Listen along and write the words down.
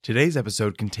Today's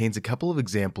episode contains a couple of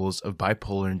examples of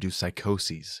bipolar-induced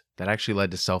psychoses that actually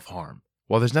led to self-harm.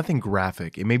 While there's nothing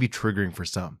graphic, it may be triggering for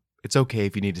some. It's okay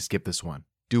if you need to skip this one.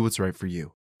 Do what's right for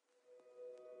you.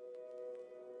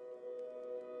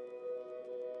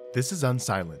 This is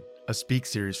Unsilent, a speak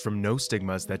series from No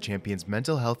Stigmas that champions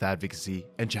mental health advocacy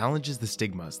and challenges the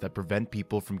stigmas that prevent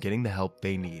people from getting the help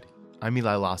they need. I'm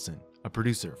Eli Lawson, a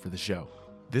producer for the show.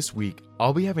 This week,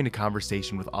 I'll be having a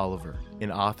conversation with Oliver,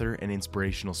 an author and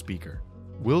inspirational speaker.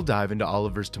 We'll dive into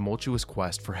Oliver's tumultuous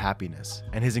quest for happiness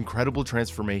and his incredible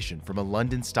transformation from a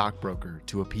London stockbroker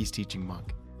to a peace-teaching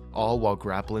monk, all while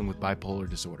grappling with bipolar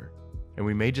disorder. And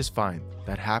we may just find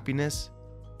that happiness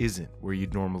isn't where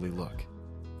you'd normally look.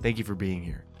 Thank you for being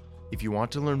here. If you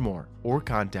want to learn more or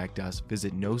contact us,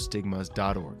 visit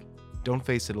nostigmas.org. Don't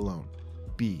face it alone.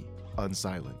 Be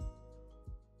unsilent.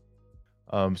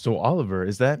 So Oliver,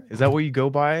 is that what you go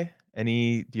by? Do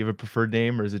you have a preferred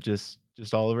name, or is it just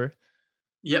Oliver?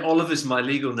 Yeah, Oliver's my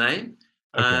legal name,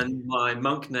 Okay. and my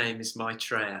monk name is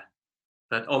Maitreya,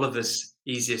 but Oliver's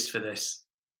easiest for this.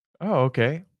 Oh,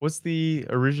 okay. What's the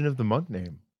origin of the monk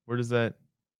name? Where does that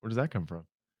come from?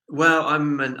 Well,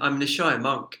 I'm an Nishaya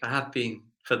monk. I have been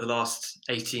for the last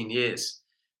 18 years,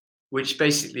 which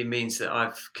basically means that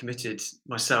I've committed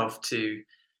myself to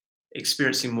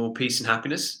experiencing more peace and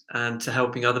happiness and to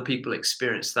helping other people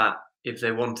experience that if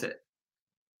they want it.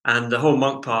 And the whole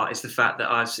monk part is the fact that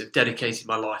I've sort of dedicated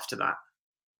my life to that.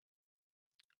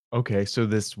 Okay, so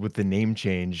this with the name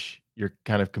change, you're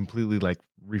kind of completely like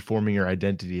reforming your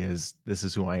identity as this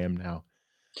is who I am now.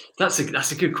 That's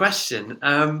a good question.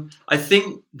 I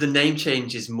think the name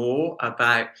change is more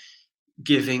about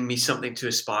giving me something to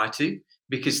aspire to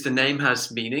because the name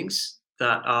has meanings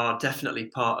that are definitely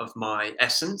part of my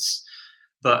essence.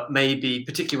 But maybe,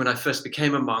 particularly when I first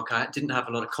became a monk, I didn't have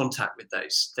a lot of contact with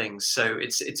those things. So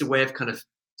it's a way of kind of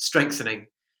strengthening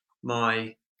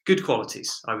my good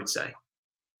qualities, I would say.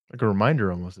 Like a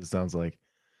reminder almost, it sounds like.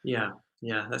 Yeah,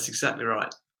 yeah, that's exactly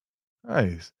right.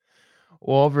 Nice.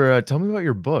 Well, Oliver, tell me about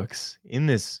your books. In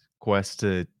this quest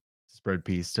to spread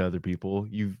peace to other people,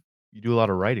 you do a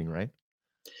lot of writing, right?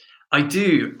 I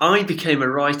do. I became a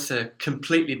writer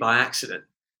completely by accident.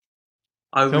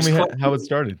 I Tell was me quite how it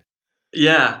started.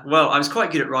 Yeah, well, I was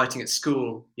quite good at writing at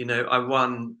school. You know, I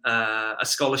won a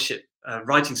scholarship, a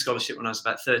writing scholarship when I was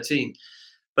about 13.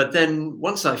 But then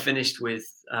once I finished with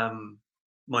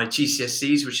my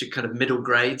GCSEs, which are kind of middle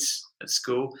grades at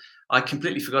school, I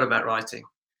completely forgot about writing.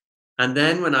 And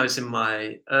then when I was in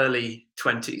my early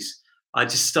 20s, I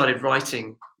just started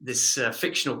writing this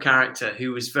fictional character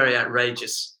who was very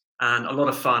outrageous and a lot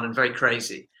of fun and very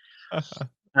crazy.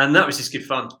 And that was just good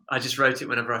fun. I just wrote it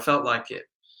whenever I felt like it.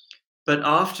 But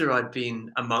after I'd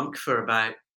been a monk for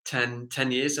about ten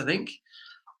years, I think,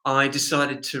 I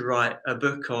decided to write a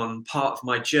book on part of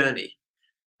my journey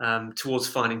towards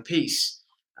finding peace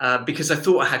because I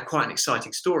thought I had quite an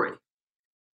exciting story.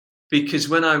 Because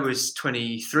when I was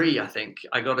 23, I think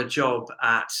I got a job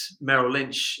at Merrill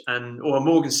Lynch or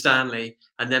Morgan Stanley,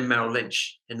 and then Merrill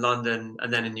Lynch in London,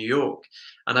 and then in New York.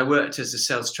 And I worked as a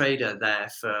sales trader there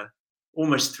for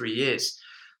almost 3 years.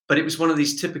 But it was one of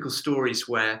these typical stories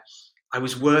where I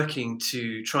was working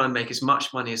to try and make as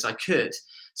much money as I could,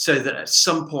 so that at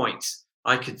some point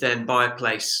I could then buy a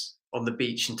place on the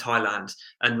beach in Thailand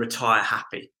and retire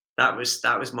happy. That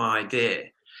was my idea.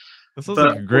 That sounds like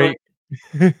But a what great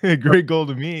great goal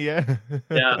to me, yeah.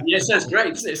 Yeah, it sounds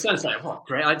great. It sounds like what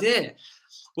great idea.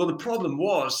 Well, the problem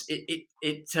was it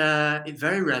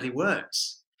very rarely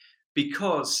works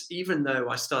because even though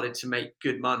I started to make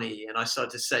good money and I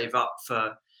started to save up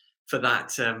for that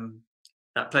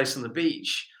place on the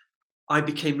beach, I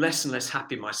became less and less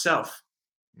happy myself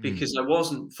Mm, because I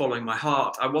wasn't following my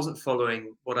heart. I wasn't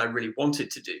following what I really wanted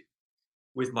to do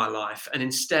with my life, and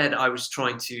instead I was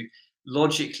trying to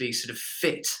logically sort of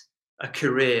fit a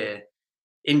career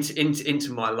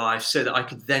into my life so that I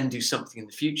could then do something in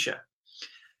the future.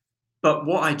 But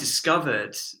what I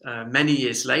discovered many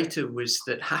years later was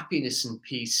that happiness and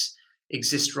peace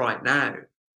exist right now.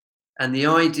 And the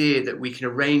idea that we can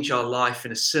arrange our life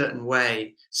in a certain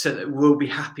way so that we'll be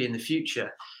happy in the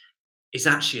future is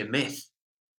actually a myth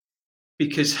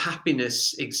because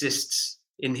happiness exists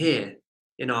in here,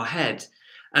 in our head.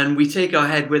 And we take our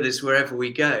head with us wherever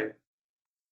we go.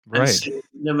 And right. so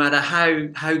no matter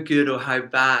how good or how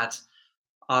bad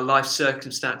our life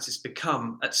circumstances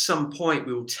become, at some point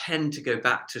we will tend to go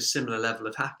back to a similar level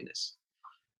of happiness.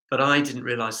 But I didn't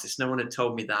realize this. No one had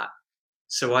told me that.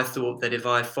 So I thought that if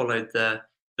I followed the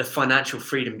financial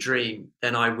freedom dream,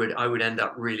 then I would end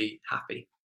up really happy.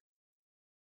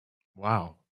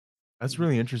 Wow. That's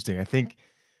really interesting. I think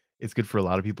it's good for a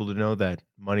lot of people to know that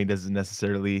money doesn't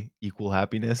necessarily equal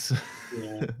happiness.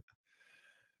 Yeah.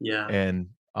 Yeah. And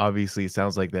obviously, it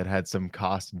sounds like that had some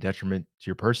cost and detriment to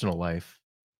your personal life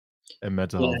and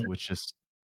mental health, Yeah. which just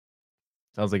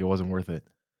sounds like it wasn't worth it.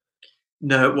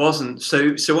 No, it wasn't.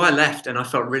 So I left and I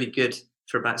felt really good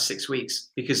for about 6 weeks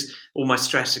because all my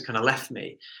stress had kind of left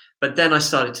me. But then I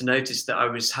started to notice that I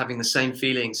was having the same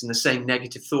feelings and the same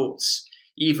negative thoughts,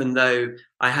 even though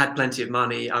I had plenty of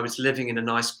money, I was living in a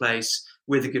nice place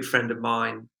with a good friend of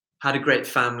mine, had a great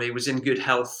family, was in good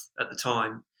health at the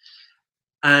time.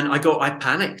 And I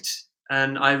panicked,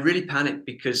 and I really panicked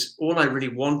because all I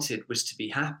really wanted was to be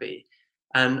happy.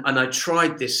 And I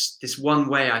tried this one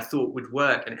way I thought would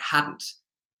work, and it hadn't,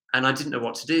 and I didn't know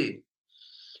what to do.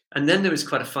 And then there was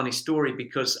quite a funny story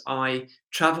because I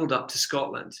traveled up to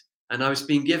Scotland and I was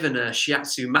being given a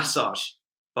shiatsu massage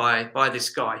by this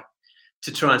guy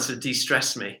to try and sort of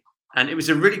de-stress me. And it was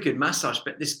a really good massage,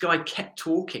 but this guy kept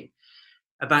talking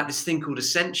about this thing called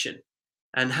ascension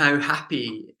and how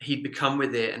happy he'd become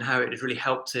with it and how it had really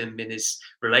helped him in his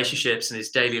relationships and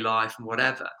his daily life and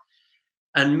whatever.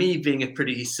 And me being a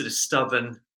pretty sort of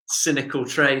stubborn, cynical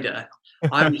trader,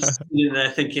 I was sitting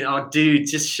there thinking, "Oh, dude,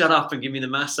 just shut up and give me the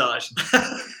massage."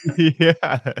 Yeah.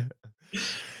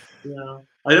 Yeah.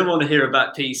 I don't want to hear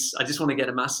about peace. I just want to get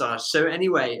a massage. So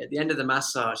anyway, at the end of the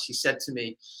massage, he said to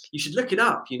me, "You should look it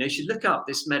up. You should look up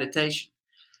this meditation."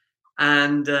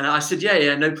 And I said, "Yeah,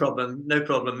 yeah, no problem, no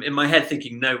problem." In my head,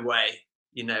 thinking, "No way,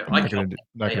 I'm I not can't. gonna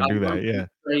not I'm gonna do that, a yeah.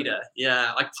 trader.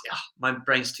 Yeah, my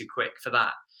brain's too quick for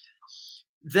that."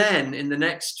 Then in the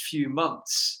next few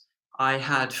months, I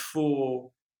had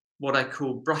 4 what I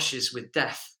call brushes with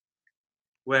death,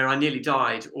 where I nearly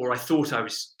died or I thought I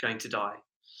was going to die.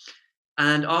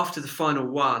 And after the final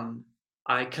one,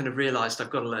 I kind of realized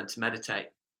I've got to learn to meditate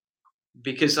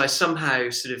because I somehow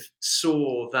sort of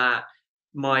saw that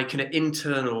my kind of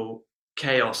internal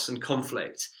chaos and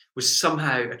conflict was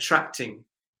somehow attracting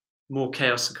more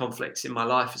chaos and conflict in my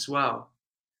life as well.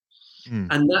 Mm.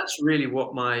 And that's really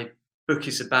what my book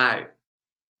is about.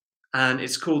 And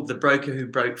it's called The Broker Who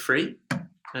Broke Free.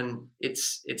 And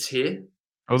it's here.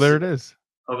 Oh, This there is it is.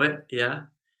 of it, yeah.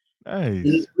 And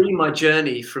Nice. it's really my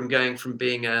journey from going from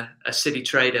being a city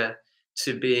trader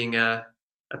to being a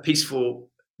peaceful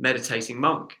meditating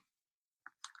monk.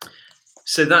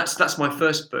 So that's my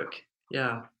first book.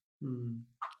 Yeah. Mm.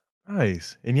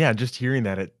 Nice. And yeah, just hearing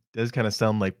that, it does kinda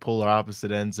sound like polar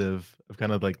opposite ends of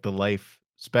kind of like the life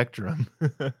spectrum.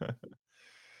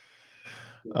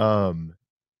 Um,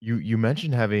 you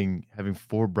mentioned having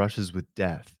 4 brushes with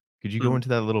death. Could you go Mm. into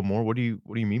that a little more? What do you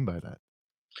mean by that?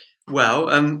 Well,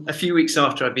 a few weeks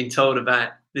after I'd been told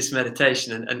about this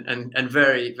meditation and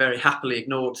very, very happily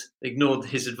ignored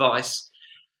his advice,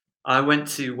 I went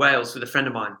to Wales with a friend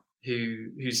of mine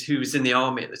who was in the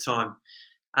army at the time.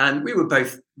 And we were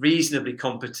both reasonably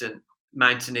competent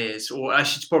mountaineers, or I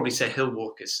should probably say hill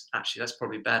walkers. Actually, that's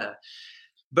probably better.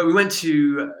 But we went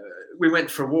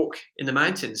for a walk in the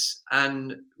mountains,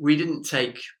 and we didn't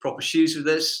take proper shoes with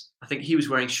us. I think he was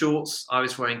wearing shorts. I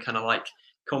was wearing kind of like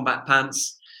combat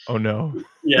pants. Oh, no.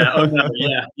 Yeah. Oh no.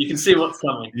 Yeah. You can see what's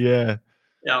coming. Yeah.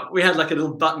 Yeah. We had like a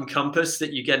little button compass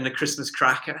that you get in a Christmas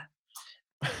cracker,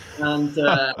 and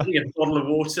I think a bottle of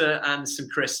water and some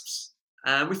crisps.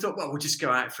 And we thought, well, we'll just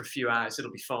go out for a few hours.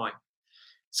 It'll be fine.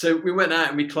 So we went out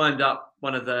and we climbed up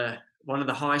one of the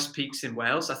highest peaks in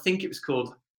Wales. I think it was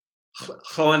called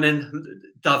Llywelyn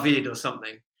David or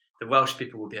something. The Welsh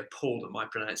people will be appalled at my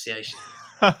pronunciation.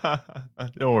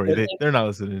 Don't worry, they're not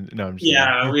listening. No, I'm just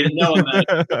Yeah, kidding. we no one knows.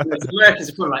 The Americans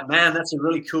are probably like, "Man, that's a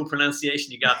really cool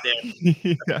pronunciation you got there."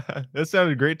 Yeah, that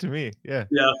sounded great to me. Yeah.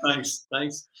 Yeah, thanks,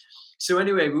 thanks. So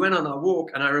anyway, we went on our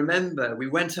walk, and I remember we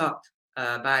went up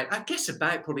about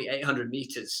probably 800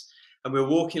 meters, and we were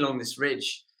walking along this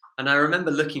ridge. And I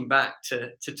remember looking back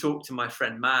to talk to my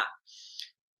friend Matt,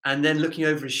 and then looking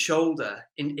over his shoulder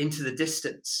into the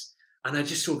distance, and I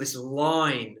just saw this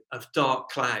line of dark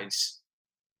clouds.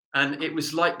 And it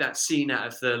was like that scene out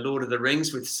of the Lord of the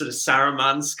Rings with sort of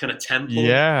Saruman's kind of temple.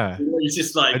 Yeah. It's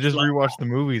just I just like rewatched the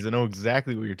movies. I know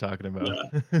exactly what you're talking about.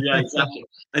 yeah, yeah, exactly.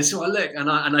 And so I look and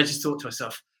I just thought to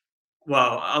myself,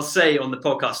 well, I'll say on the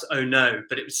podcast, "Oh no,"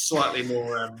 but it was slightly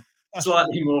more A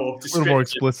little more descriptive.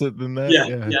 explicit than that, Yeah,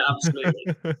 yeah. yeah,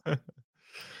 absolutely.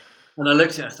 And I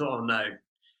looked at it, I thought, "Oh no."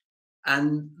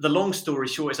 And the long story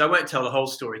short is I won't tell the whole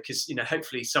story because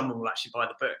hopefully someone will actually buy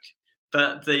the book.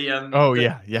 But Oh,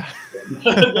 yeah, yeah.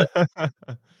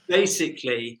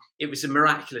 basically it was a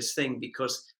miraculous thing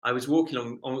because I was walking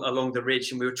along the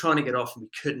ridge and we were trying to get off and we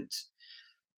couldn't.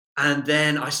 And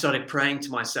then I started praying to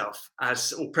myself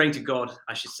or praying to God,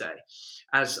 I should say,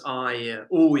 as I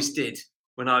always did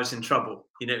when I was in trouble.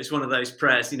 It was one of those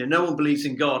prayers. No one believes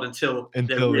in God until they're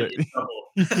Until really it in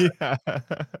trouble.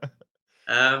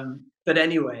 yeah. But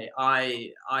anyway,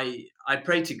 I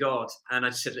prayed to God and I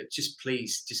said, look, just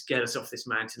please, just get us off this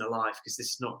mountain alive, because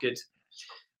this is not good.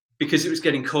 Because it was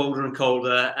getting colder and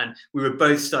colder, and we were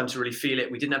both starting to really feel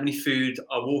it. We didn't have any food.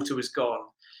 Our water was gone.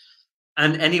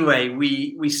 And anyway,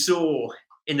 we saw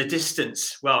in the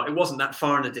distance, well, it wasn't that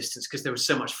far in the distance because there was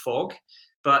so much fog,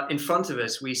 but in front of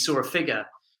us, we saw a figure,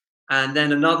 and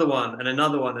then another one, and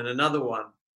another one, and another one.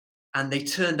 And they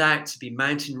turned out to be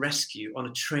mountain rescue on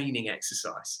a training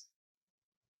exercise.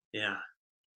 Yeah,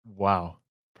 Wow.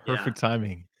 yeah, Perfect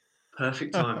timing.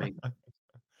 perfect timing.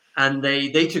 And they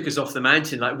took us off the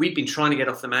mountain. Like, we'd been trying to get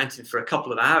off the mountain for a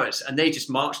couple of hours, and they just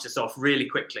marched us off really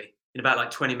quickly in about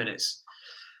like 20 minutes.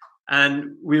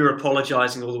 And we were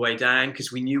apologizing all the way down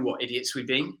because we knew what idiots we'd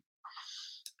been.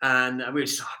 And we were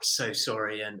just, oh, I'm so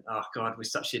sorry. And oh God, we're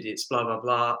such idiots, blah, blah,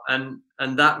 blah. And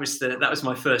that was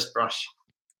my first brush.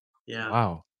 Yeah.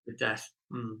 Wow. With death.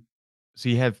 Mm. So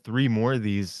you had 3 more of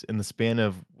these in the span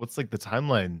of what's, like, the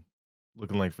timeline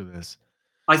looking like for this?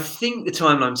 I think the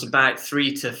timeline's about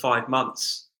 3 to 5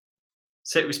 months.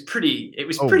 So it was pretty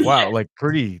Oh, heavy. wow, like,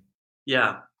 pretty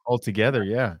Yeah. altogether,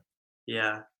 yeah.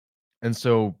 Yeah. And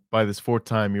so by this 4th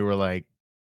time, you were like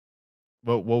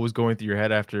what was going through your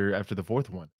head after the 4th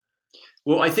one?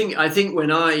 Well, I think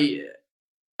when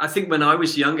I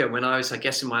was younger, when I was, I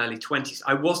guess, in my early 20s,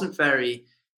 I wasn't very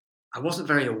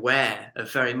aware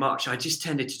of very much. I just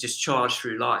tended to just charge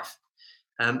through life.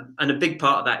 And a big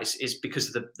part of that is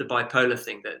because of the bipolar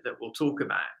thing that we'll talk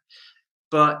about.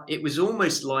 But it was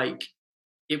almost like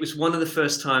it was one of the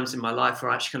first times in my life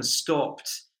where I actually kind of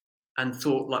stopped and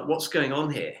thought, like, what's going on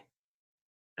here?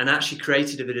 And actually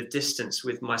created a bit of distance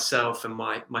with myself and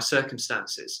my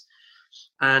circumstances.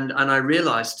 And I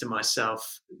realized to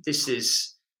myself,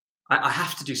 I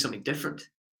have to do something different.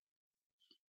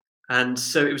 And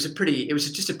so it was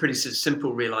just a pretty sort of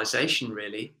simple realization,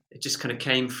 really. It just kind of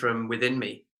came from within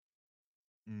me.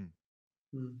 Mm.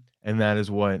 Mm. And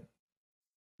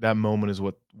that moment is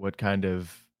what kind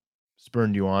of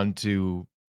spurred you on to,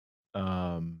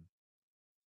 um,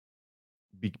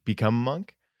 become a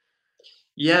monk?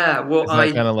 Yeah, well, Is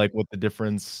that kinda like what the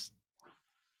difference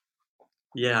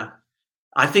yeah,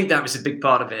 I think that was a big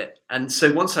part of it. And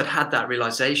so once I'd had that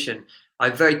realization, I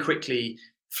very quickly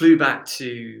flew back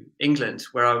to England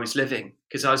where I was living,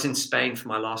 because I was in Spain for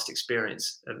my last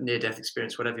experience, a near-death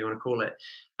experience, whatever you want to call it.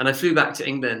 And I flew back to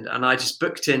England and I just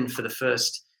booked in for the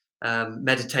first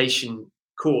meditation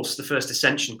course, the first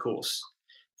ascension course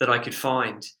that I could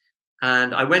find.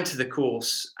 And I went to the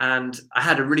course and I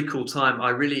had a really cool time. I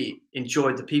really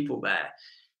enjoyed the people there,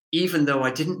 even though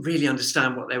I didn't really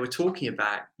understand what they were talking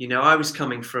about. I was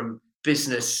coming from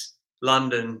business,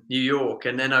 London, New York,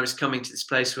 and then I was coming to this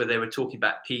place where they were talking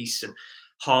about peace and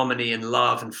harmony and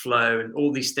love and flow and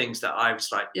all these things that I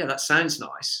was like, yeah, that sounds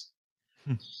nice.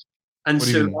 hmm, And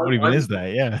so what even I is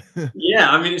that? Yeah. yeah,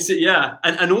 I mean, yeah.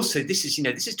 And also this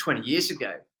is 20 years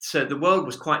ago. So the world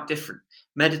was quite different.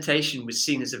 Meditation was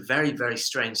seen as a very, very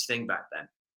strange thing back then.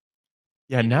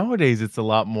 Yeah, You know, nowadays, it's a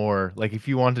lot more like, if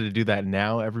you wanted to do that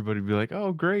now, everybody would be like,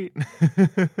 "Oh, great."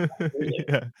 really.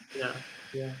 Yeah. Yeah,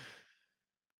 yeah.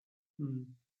 Mm,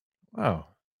 Wow.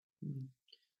 mm.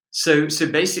 So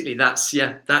basically that's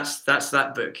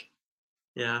that book.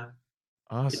 Yeah. It's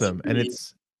Awesome, and really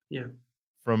it's yeah.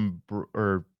 from Br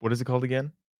or what is it called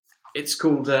again? It's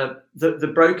called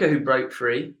the Broker Who Broke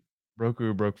Free,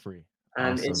 Roku Broke Free.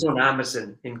 and it's Awesome. on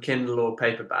Amazon in Kindle or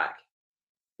paperback.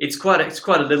 It's quite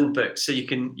a little book, so you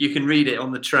can read it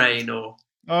on the train or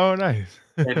Oh, nice.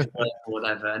 going to work or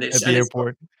whatever. And At it's the and it's got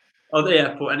airport. oh the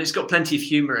airport, and it's got plenty of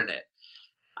humor in it.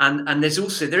 And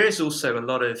there is also a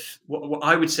lot of what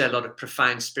I would say a lot of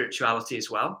profound spirituality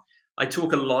as well. I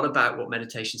talk a lot about what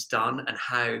meditation's done and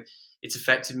how it's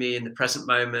affected me in the present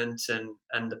moment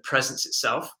and the presence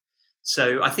itself.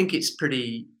 So I think it's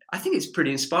pretty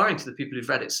inspiring to the people who've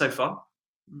read it so far.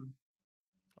 Mm,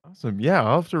 Awesome. Yeah,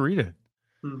 I'll have to read it.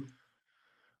 mm.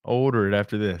 I'll order it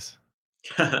after this.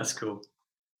 That's cool.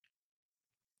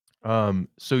 So I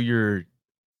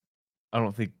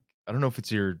don't know if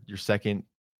it's your 2nd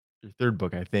your 3rd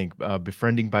book, I think,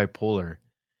 Befriending Bipolar.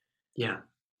 Yeah,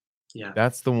 yeah,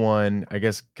 That's the one, I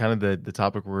guess, kind of the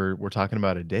topic we're talking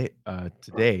about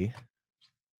today.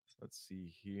 Let's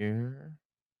see here.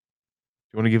 Do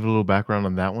you wanna give a little background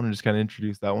on that one and just kinda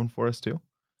introduce that one for us too?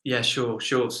 yeah. Sure,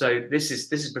 sure. So this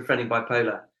is befriending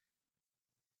bipolar,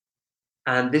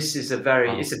 and Wow. it's a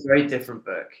very different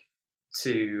book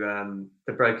to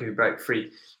the Broker Who Broke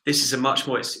Free. This is a much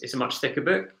more it's a much thicker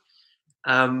book.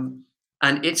 Um,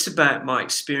 And it's about my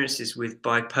experiences with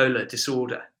bipolar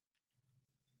disorder.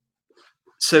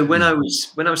 So when I Mm.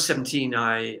 was 17,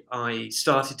 I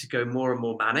started to go more and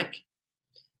more manic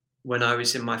when I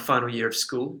was in my final year of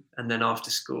school and then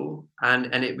after school. And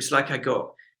it was like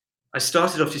I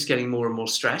started off just getting more and more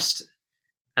stressed,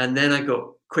 and then I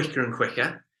got quicker and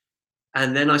quicker.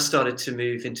 And then I started to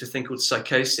move into a thing called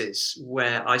psychosis,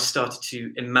 where I started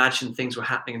to imagine things were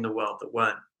happening in the world that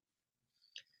weren't.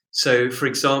 So, for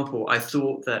example, I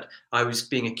thought that I was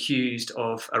being accused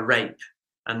of a rape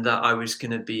and that I was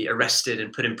going to be arrested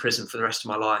and put in prison for the rest of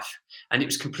my life. And it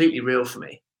was completely real for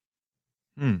me.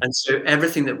 Mm. And so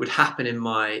everything that would happen in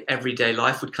my everyday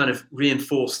life would kind of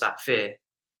reinforce that fear.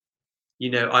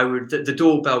 The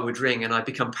doorbell would ring and I'd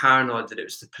become paranoid that it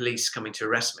was the police coming to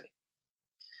arrest me.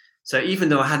 So even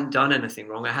though I hadn't done anything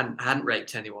wrong, I hadn't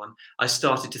raped anyone, I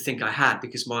started to think I had,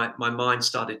 because my mind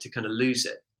started to kind of lose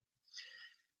it.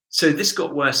 So this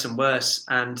got worse and worse,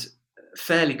 and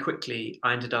fairly quickly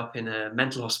I ended up in a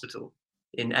mental hospital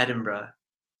in Edinburgh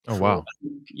Oh, for, wow.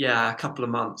 yeah, a couple of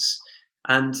months.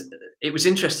 And it was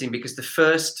interesting because the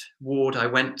first ward I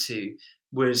went to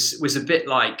was a bit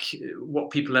like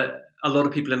what a lot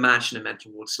of people imagine a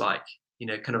mental ward's like,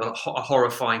 kind of a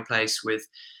horrifying place with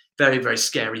very, very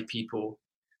scary people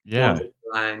Yeah. wandering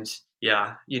around.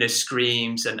 Yeah,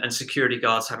 screams and security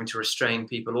guards having to restrain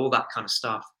people, all that kind of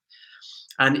stuff.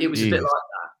 And it was a bit Jeez.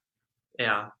 like,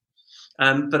 yeah.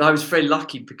 But I was very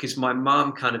lucky because my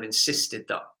mum kind of insisted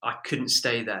that I couldn't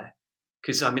stay there.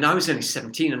 Because I was only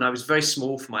 17 and I was very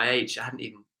small for my age. I hadn't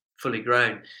even fully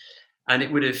grown, and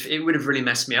it would have really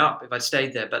messed me up if I'd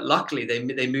stayed there. But luckily,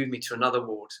 they moved me to another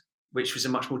ward, which was a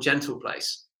much more gentle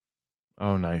place,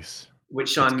 Oh, nice.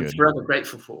 which That's I'm good. forever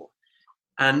grateful for.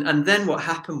 And then what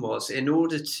happened was, in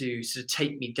order to sort of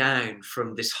take me down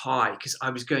from this high, because I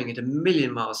was going at a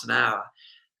million miles an hour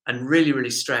and really,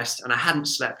 really stressed, and I hadn't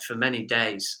slept for many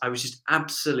days. I was just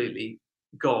absolutely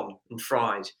gone and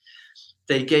fried.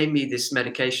 They gave me this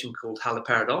medication called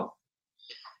haloperidol,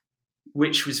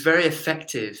 which was very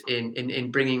effective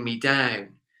in bringing me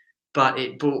down, but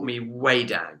it brought me way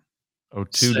down. Oh,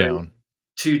 two So down.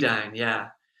 two down, yeah.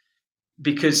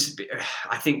 Because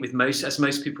I think as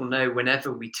most people know,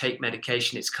 whenever we take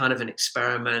medication, it's kind of an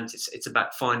experiment. It's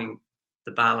about finding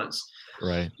the balance.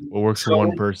 Right. What works for So I one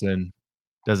went, person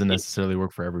doesn't yeah, necessarily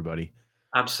work for everybody.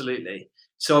 absolutely.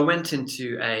 So I went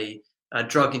into a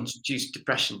drug-induced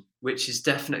depression, which is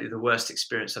definitely the worst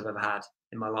experience I've ever had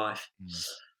in my life. Mm.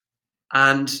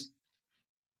 And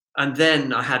and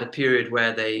then I had a period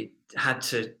where they had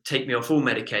to take me off all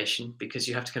medication because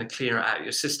you have to kind of clear it out of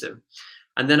your system.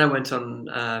 And then I went on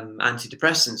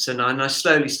antidepressants, and I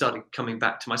slowly started coming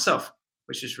back to myself,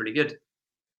 which was really good.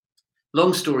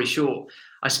 Long story short,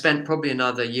 I spent probably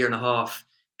another year and a half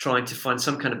trying to find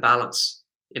some kind of balance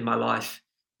in my life,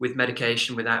 with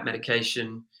medication, without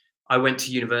medication. I went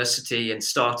to university and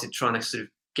started trying to sort of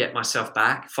get myself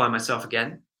back, find myself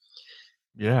again.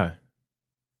 Yeah.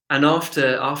 And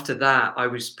after that, I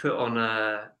was put on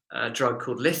a drug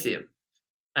called lithium.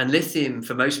 And lithium,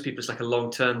 for most people, is like a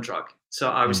long-term drug. So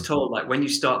I was Mm. told, like, when you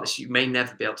start this, you may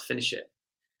never be able to finish it.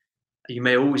 You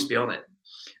may always be on it.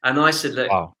 And I said, look,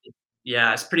 Wow.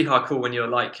 yeah, it's pretty hardcore when you're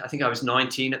like, I think I was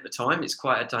 19 at the time. It's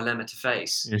quite a dilemma to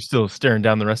face. You're still staring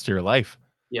down the rest of your life.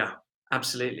 Yeah,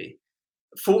 absolutely.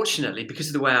 Fortunately, because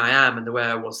of the way I am and the way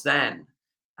I was then,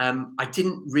 I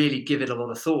didn't really give it a lot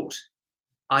of thought.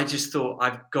 I just thought,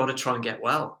 I've got to try and get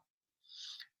well.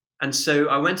 And so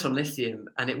I went on lithium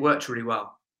and it worked really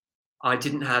well. I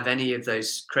didn't have any of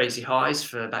those crazy highs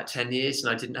for about 10 years,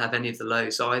 and I didn't have any of the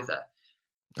lows either.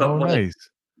 Oh, But nice.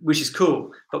 which is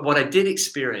cool. But what I did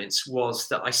experience was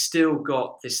that I still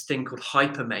got this thing called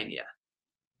hypermania,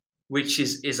 which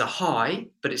is a high,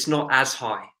 but it's not as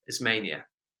high as mania.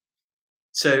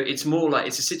 So it's more like,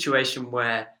 it's a situation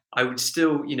where I would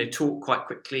still, talk quite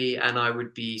quickly, and I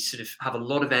would be sort of have a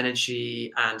lot of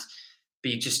energy and I'd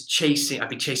be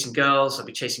chasing girls, I'd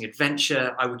be chasing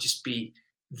adventure. I would just be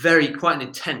quite an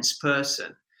intense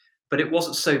person, but it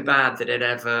wasn't so bad that it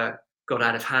ever got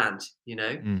out of hand.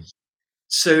 Mm.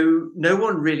 So no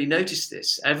one really noticed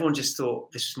this. Everyone just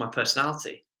thought this was my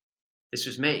personality. This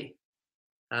was me,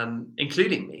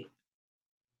 including me.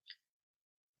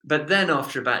 But then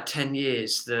after about 10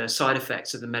 years, the side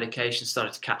effects of the medication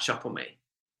started to catch up on me.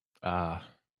 Ah.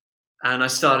 And I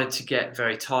started to get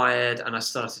very tired, and I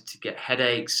started to get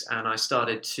headaches, and I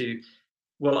started to,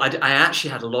 well, I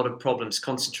actually had a lot of problems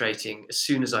concentrating as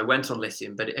soon as I went on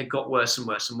lithium, but it got worse and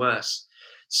worse and worse.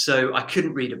 So I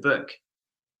couldn't read a book,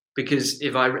 because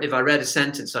if I read a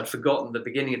sentence, I'd forgotten the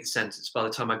beginning of the sentence by the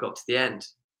time I got to the end.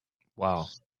 Wow.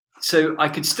 So I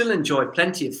could still enjoy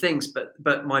plenty of things, but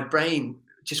my brain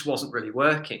just wasn't really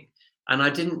working, and I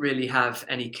didn't really have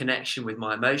any connection with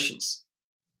my emotions.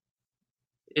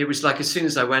 It was like as soon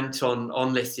as I went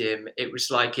on lithium, it was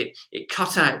like it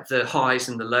cut out the highs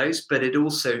and the lows, but it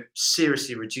also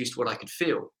seriously reduced what I could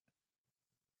feel.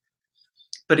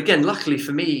 But again, luckily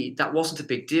for me, that wasn't a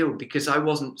big deal because I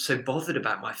wasn't so bothered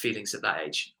about my feelings at that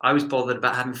age. I was bothered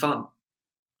about having fun,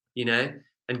 you know,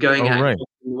 and going Oh, out right.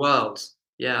 in the world.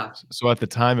 Yeah. So at the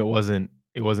time, it wasn't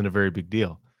a very big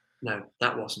deal. No,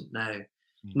 that wasn't. No.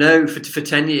 Mm. No, for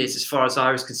 10 years, as far as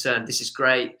I was concerned, this is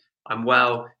great. I'm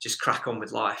well, just crack on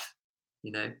with life,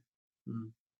 you know?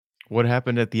 Mm. What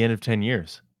happened at the end of 10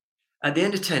 years? At the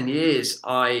end of 10 years,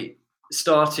 I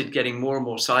started getting more and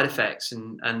more side effects,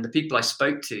 and the people I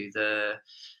spoke to,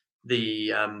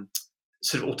 the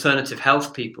sort of alternative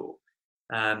health people,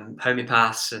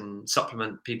 homeopaths and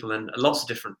supplement people, and lots of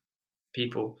different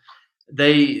people,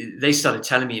 they started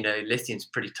telling me, lithium's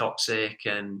pretty toxic,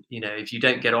 and if you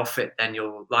don't get off it, then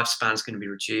your lifespan's going to be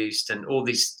reduced, and all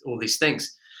these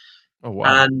things. Oh,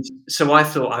 wow. And so I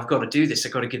thought, I've got to do this.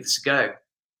 I've got to give this a go.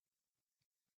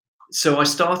 So I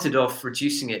started off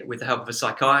reducing it with the help of a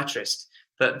psychiatrist,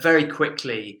 but very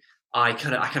quickly I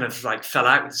kind of like fell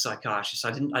out with the psychiatrist.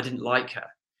 I didn't like her,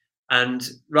 and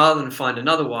rather than find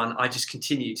another one, I just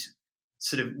continued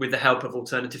sort of with the help of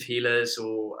alternative healers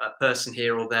or a person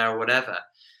here or there or whatever,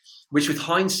 which with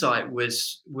hindsight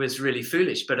was really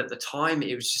foolish. But at the time,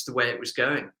 it was just the way it was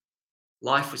going.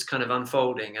 Life was kind of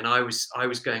unfolding, and I was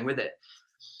going with it.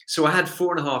 So I had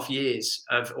 4.5 years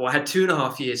or I had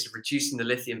 2.5 years of reducing the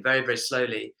lithium very, very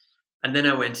slowly. And then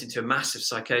I went into a massive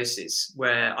psychosis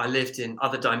where I lived in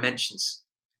other dimensions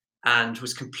and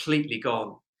was completely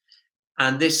gone.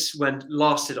 And this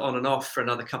lasted on and off for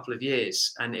another couple of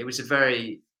years. And it was a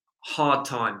very hard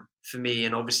time for me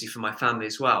and obviously for my family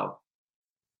as well.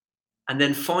 And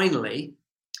then finally,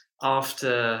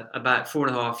 after about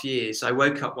 4.5 years, I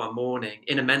woke up one morning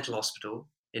in a mental hospital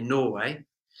in Norway.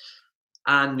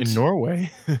 And In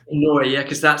Norway? in Norway, yeah,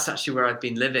 because that's actually where I've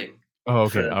been living Oh,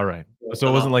 for okay, alright. So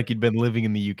the it wasn't last. like you'd been living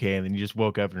in the UK and then you just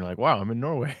woke up and you're like, "Wow, I'm in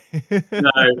Norway." No, no, it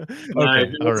Okay,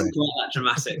 wasn't alright. quite that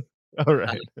dramatic. Uh,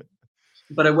 Alright.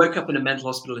 but I woke up in a mental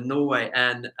hospital in Norway,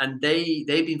 and they've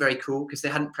been very cool because they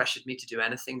hadn't pressured me to do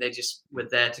anything. They just were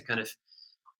there to kind of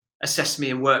assess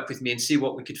me and work with me and see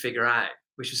what we could figure out,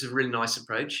 which was a really nice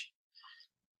approach.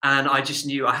 And I just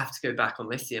knew I have to go back on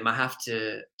lithium. I have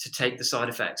to take the side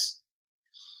effects.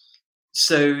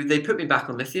 So they put me back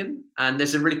on lithium, and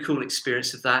there's a really cool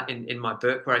experience of that in my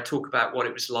book where I talk about what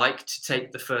it was like to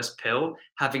take the first pill,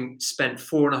 having spent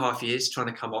 4.5 years trying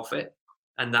to come off it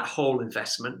and that whole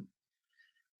investment.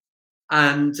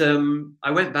 And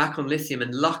I went back on lithium,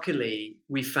 and luckily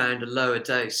we found a lower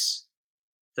dose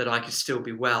that I could still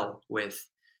be well with.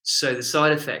 So the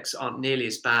side effects aren't nearly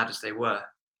as bad as they were.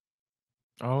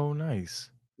 Oh, nice.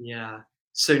 Yeah.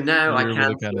 So So now I you're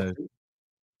able can to kinda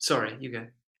sorry, you go.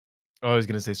 Oh, I was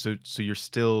gonna say, so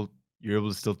you're able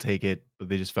to still take it, but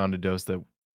they just found a dose that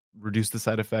reduced the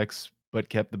side effects, but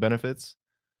kept the benefits?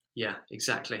 Yeah,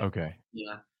 exactly. Okay,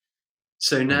 Yeah.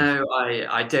 So nice. now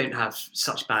I don't have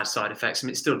such bad side effects. I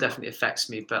mean, it still definitely affects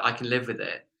me, but I can live with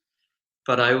it.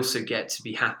 But I also get to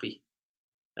be happy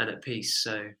and at peace.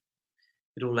 So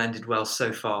it all ended well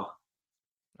so far.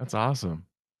 That's awesome.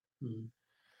 Mm.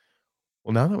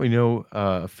 Well, now that we know,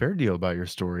 a fair deal about your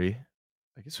story,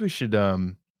 I guess we should,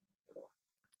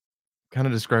 kinda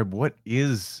describe what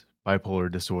is bipolar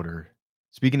disorder.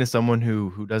 Speaking to someone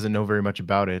who doesn't know very much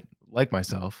about it, like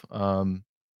myself,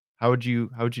 how would you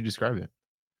describe it?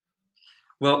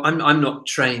 Well, I'm not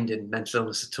trained in mental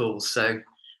illness at all, so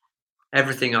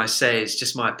everything I say is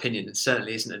just my opinion. It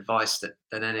certainly isn't advice that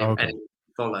Okay. anyone can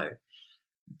follow.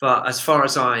 But as far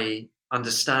as I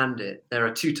understand it, there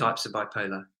are two types of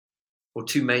bipolar, or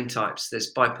two main types.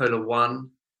 There's bipolar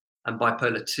one and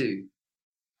bipolar two.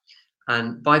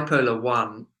 And bipolar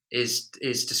one is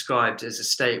described as a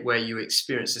state where you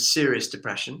experience a serious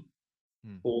depression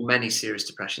Hmm. or many serious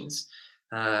depressions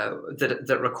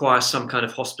that require some kind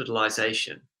of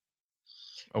hospitalization.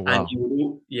 Oh, And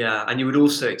wow. you would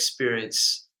also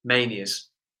experience manias,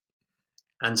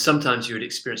 and sometimes you would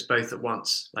experience both at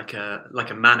once, like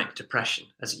a manic depression,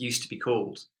 as it used to be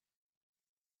called,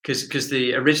 because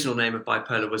the original name of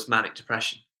bipolar was manic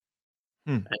depression,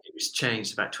 Hmm. and it was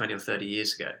changed about 20 or 30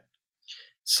 years ago.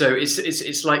 So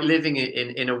it's like living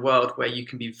in a world where you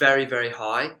can be very, very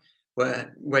high,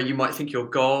 where you might think you're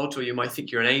God, or you might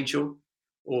think you're an angel,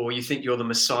 or you think you're the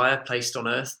Messiah placed on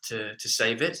earth to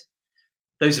save it.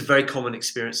 Those are very common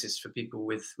experiences for people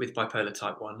with bipolar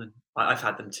type one, and I've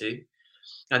had them too.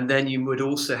 And then you would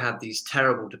also have these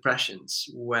terrible depressions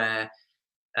where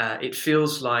it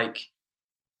feels like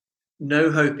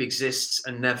no hope exists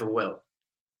and never will.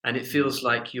 And it feels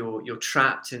like you're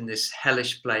trapped in this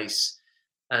hellish place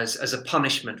as a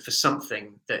punishment for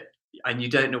something that, and you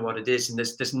don't know what it is, and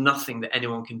there's nothing that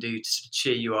anyone can do to sort of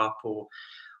cheer you up or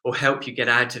help you get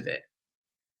out of it.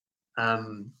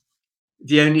 Um,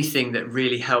 the only thing that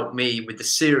really helped me with the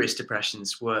serious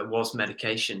depressions was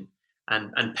medication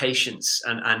and patience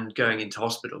and going into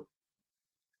hospital.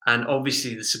 And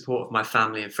obviously the support of my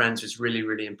family and friends was really,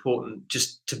 really important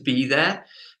just to be there.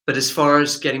 But as far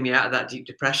as getting me out of that deep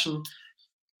depression,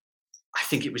 I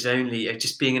think it was only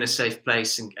just being in a safe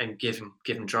place and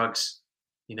given drugs,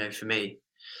 for me.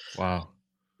 Wow.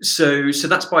 So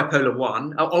that's bipolar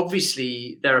 1.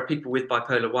 Obviously, there are people with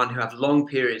bipolar 1 who have long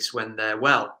periods when they're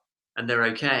well and they're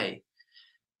okay.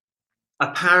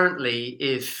 Apparently,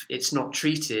 if it's not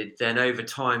treated, then over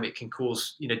time it can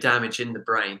cause, damage in the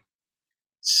brain. Oh,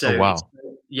 So wow.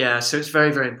 so it's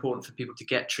very, very important for people to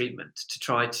get treatment to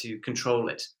try to control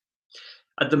it.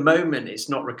 At the moment, it's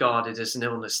not regarded as an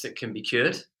illness that can be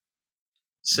cured.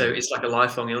 So it's like a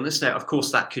lifelong illness. Now, of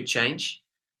course, that could change.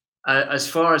 As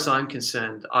far as I'm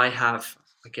concerned, I have,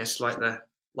 I guess, like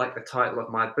the title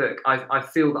of my book, I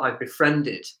feel that I've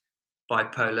befriended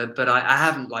bipolar, but I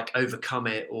haven't like overcome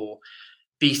it or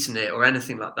beaten it or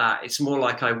anything like that. It's more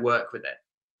like I work with it.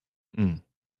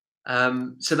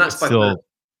 So that's It's bipolar. still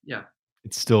Yeah.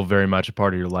 it's still very much a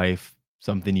part of your life,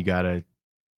 something you gotta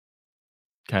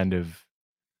kind of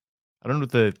I don't know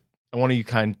what the I wanna use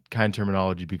kind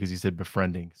terminology because you said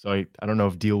befriending. So I don't know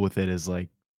if deal with it is like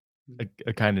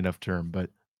a kind enough term, but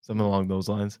something along those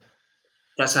lines.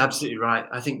 That's absolutely right.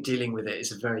 I think dealing with it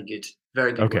is a very good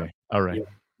word. Okay. All right. Yeah,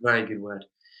 very good word.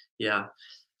 Yeah.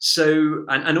 So,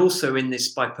 and also in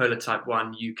this bipolar type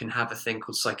 1, you can have a thing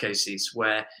called psychosis,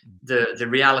 where the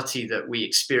reality that we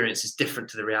experience is different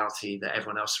to the reality that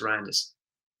everyone else around us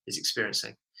is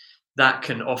experiencing. That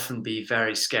can often be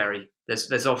very scary.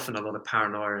 There's often a lot of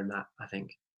paranoia in that, I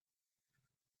think.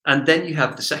 And then you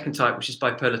have the second type, which is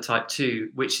bipolar type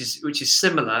 2, which is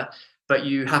similar, but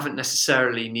you haven't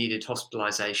necessarily needed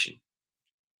hospitalization.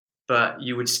 But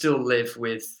you would still live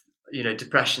with,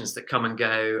 depressions that come and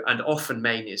go, and often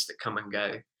manias that come and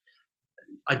go.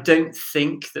 I don't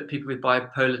think that people with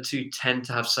bipolar 2 tend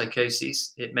to have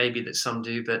psychoses. It may be that some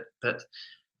do,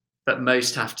 but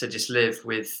most have to just live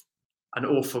with a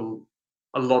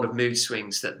lot of mood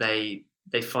swings that they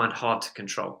find hard to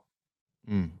control.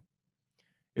 Mm.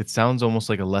 It sounds almost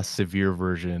like a less severe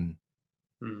version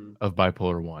Mm. of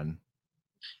bipolar 1.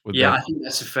 Would Yeah, that I think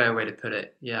that's a fair way to put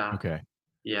it. Yeah, okay.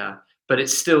 yeah. But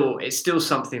it's still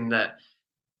something that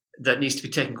needs to be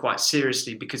taken quite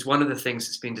seriously, because one of the things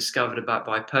that's been discovered about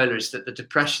bipolar is that the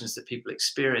depressions that people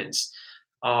experience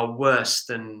are worse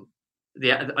than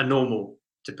a normal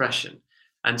depression.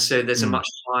 And so there's a Mm. much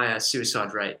higher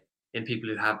suicide rate in people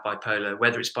who have bipolar,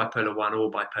 whether it's bipolar 1 or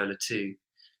bipolar 2.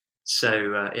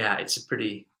 So yeah, it's a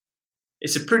pretty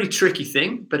tricky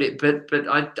thing, but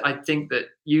I think that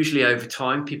usually over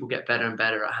time people get better and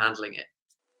better at handling it.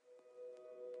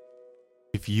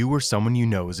 If you or someone you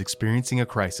know is experiencing a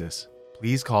crisis,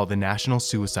 please call the National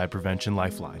Suicide Prevention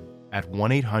Lifeline at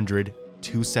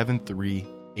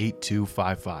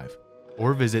 1-800-273-8255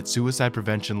 or visit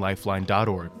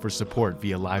suicidepreventionlifeline.org for support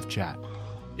via live chat.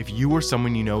 If you or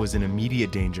someone you know is in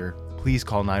immediate danger, please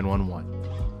call 911.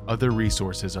 Other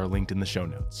resources are linked in the show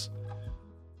notes.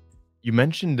 You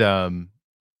mentioned, wanting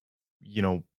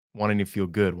to feel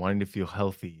good, wanting to feel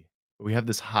healthy. We have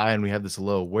this high and we have this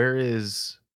low.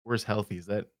 Where's healthy? Is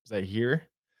that here?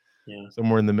 Yeah.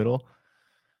 Somewhere in the middle?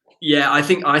 Yeah, I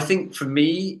think for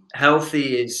me,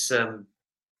 healthy is or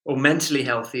mentally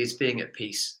healthy is being at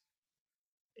peace.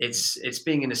 It's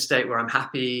being in a state where I'm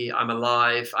happy, I'm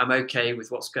alive, I'm okay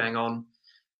with what's going on.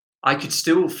 I could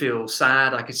still feel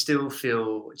sad, I could still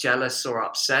feel jealous or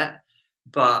upset,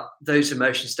 but those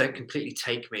emotions don't completely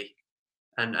take me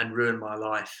and ruin my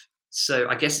life. So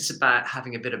I guess it's about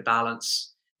having a bit of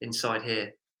balance inside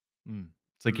here. Mm.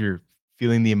 It's like Mm. you're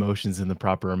feeling the emotions in the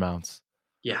proper amounts.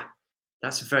 Yeah,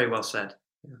 that's very well said.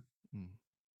 Yeah. Mm.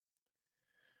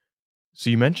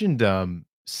 So you mentioned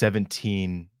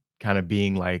 17 kind of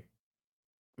being like,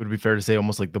 would it be fair to say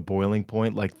almost like the boiling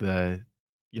point, like you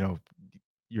know,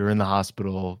 you're in the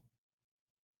hospital,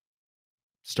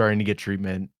 starting to get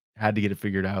treatment, had to get it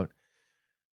figured out.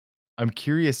 I'm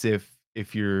curious if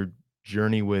your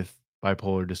journey with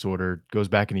bipolar disorder goes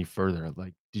back any further.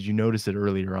 Like, did you notice it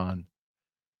earlier on?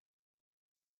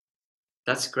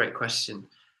 That's a great question.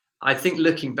 I think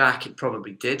looking back, it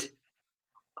probably did.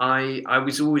 I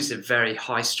was always a very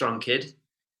high strung kid.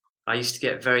 I used to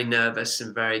get very nervous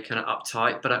and very kind of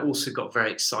uptight, but I also got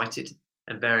very excited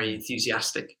and very Mm.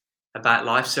 enthusiastic about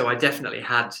life. So I definitely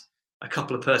had a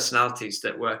couple of personalities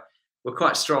that were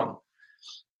quite strong.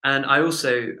 And I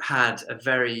also had a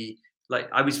very like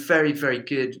I was very, very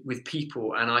good with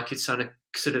people, and I could sort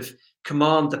of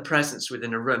command the presence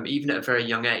within a room, even at a very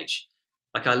young age.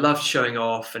 Like I loved showing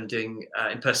off and doing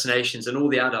impersonations, and all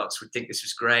the adults would think this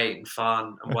was great and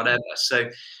fun and whatever. So,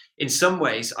 in some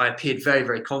ways, I appeared very,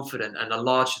 very confident and a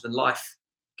larger than life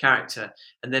character.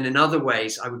 And then in other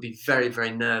ways, I would be very,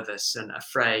 very nervous and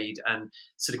afraid and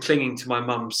sort of clinging to my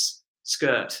mum's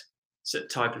skirt, sort of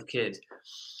type of kid.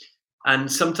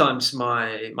 And sometimes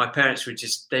my parents would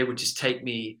just take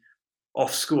me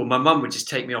off school. My mum would just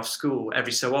take me off school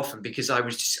every so often because I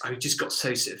just got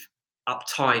so sort of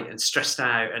uptight and stressed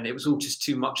out, and it was all just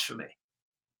too much for me.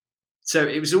 So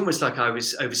it was almost like I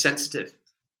was oversensitive.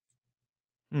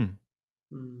 Hmm.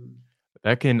 Mm.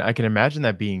 I can imagine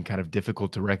that being kind of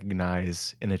difficult to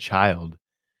recognize in a child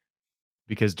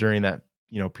because during that,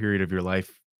 period of your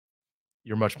life,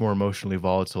 you're much more emotionally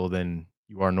volatile than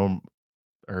you are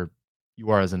or you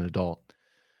are as an adult.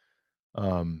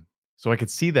 So I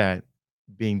could see that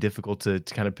being difficult to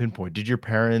kind of pinpoint. Did your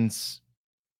parents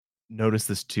notice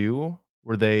this too?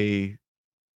 Were they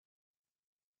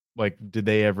like, did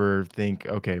they ever think,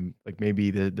 okay, like maybe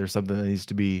there's something that needs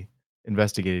to be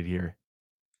investigated here?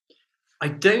 I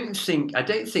don't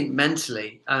think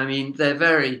mentally. I mean, they're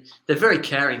very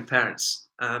caring parents.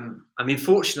 I mean,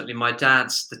 fortunately, my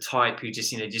dad's the type who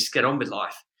just just get on with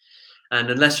life, and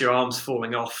unless your arm's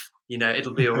falling off,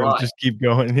 it'll be all right. Just keep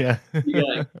going. Yeah.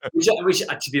 Yeah, which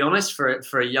to be honest,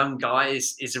 for a young guy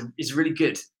is really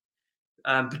good.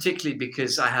 Particularly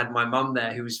because I had my mum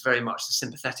there, who was very much the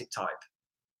sympathetic type.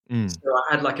 Mm, So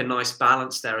I had like a nice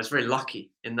balance there. I was very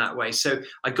lucky in that way. So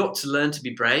I got to learn to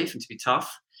be brave and to be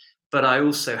tough, but I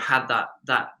also had that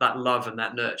love and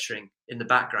that nurturing in the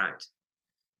background.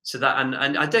 So that and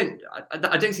I don't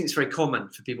think it's very common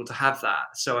for people to have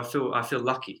that. So I feel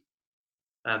lucky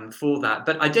for that.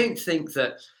 But I don't think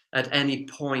that at any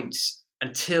point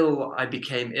until I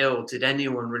became ill did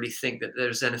anyone really think that there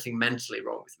was anything mentally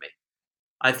wrong with me.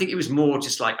 I think it was more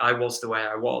just like I was the way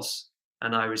I was,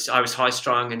 and I was high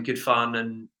strung and good fun,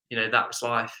 and that was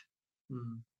life.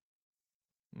 Mm.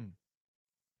 mm.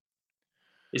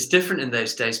 It's different in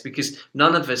those days because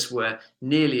none of us were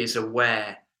nearly as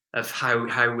aware of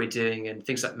how we're doing and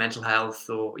things like mental health,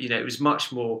 or it was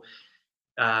much more.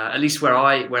 At least where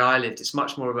I lived, it's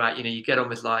much more about you get on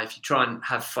with life, you try and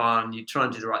have fun, you try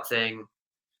and do the right thing,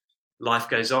 life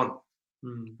goes on.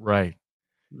 Mm, Right.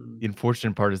 mm, The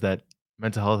unfortunate part is that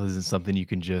mental health isn't something you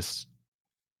can just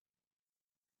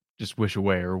wish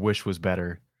away or wish was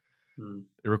better. mm.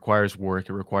 It requires work,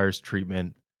 it requires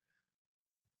treatment,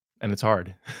 and it's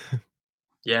hard.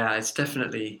 Yeah, it's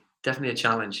definitely a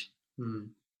challenge. Mm.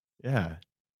 Yeah.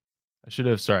 I should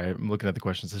have sorry, I'm looking at the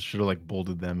questions. I should have like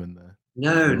bolded them in the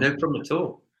No, note. no problem at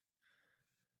all.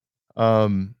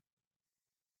 Um,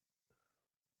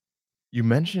 you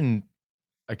mentioned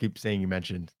I keep saying you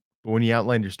mentioned, but when you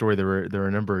outlined your story, there were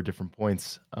a number of different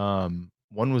points.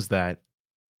 One was that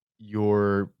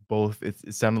you're both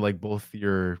it sounded like both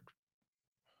your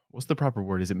what's the proper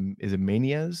word? Is it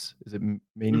manias? Is it Mhm.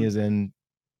 manias and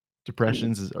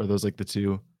depressions? Are those like the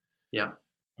two? Yeah.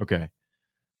 Okay.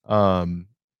 Um,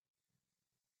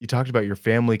 you talked about your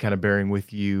family kind of bearing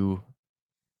with you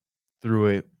through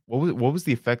it. What was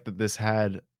the effect that this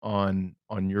had on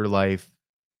your life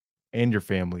and your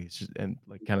families and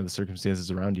like kind of the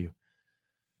circumstances around you?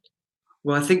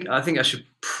 Well, I think I should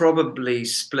probably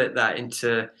split that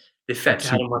into the Oh, effect it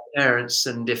had two. on my parents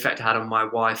and the effect it had on my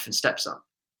wife and stepson.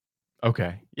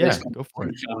 Okay. Those Yeah, kind go of for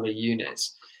it. 2 family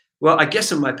units. Well, I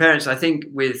guess on my parents, I think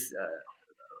with,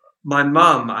 my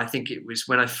mum, I think it was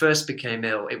when I first became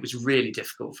ill, it was really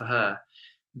difficult for her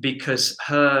because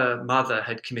her mother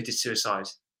had committed suicide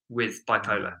with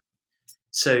bipolar. Mm,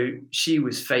 So she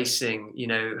was facing,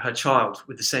 her child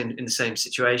with the same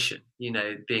situation,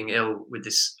 being ill with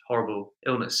this horrible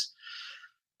illness.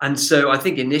 And so I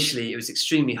think initially it was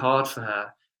extremely hard for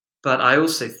her, but I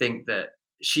also think that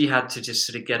she had to just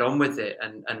sort of get on with it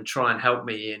and try and help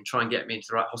me and try and get me into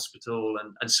the right hospital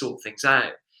and sort things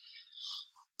out.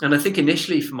 And I think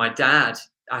initially for my dad,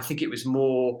 I think it was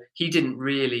more he didn't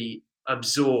really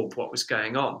absorb what was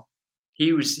going on.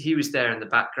 He was there in the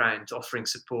background offering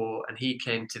support, and he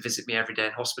came to visit me every day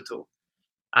in hospital,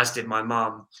 as did my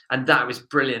mum, and that was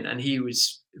brilliant. And he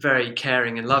was very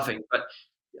caring and loving. But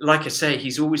like I say,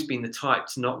 he's always been the type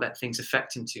to not let things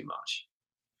affect him too much.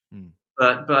 mm,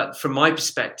 But from my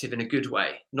perspective, in a good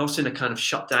way, not in a kind of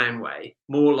shut down way,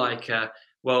 more like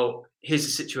well, here's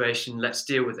the situation, let's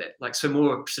deal with it. Like, so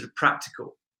more sort of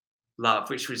practical love,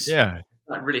 which was Yeah.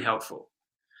 like really helpful.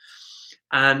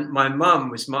 And my mum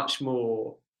was much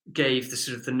more, gave the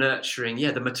sort of the nurturing,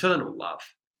 yeah, the maternal love.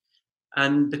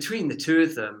 And between the two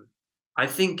of them, I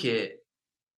think it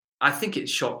I think it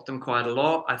shocked them quite a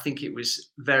lot. I think it was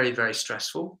very, very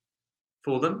stressful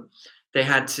for them. They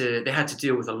had to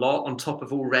deal with a lot on top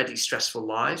of already stressful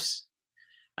lives,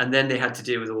 and then they had to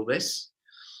deal with all this.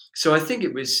 So I think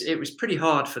it was pretty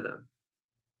hard for them.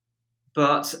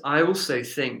 But I also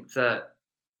think that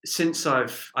since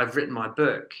I've written my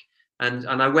book, and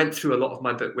I went through a lot of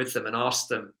my book with them and asked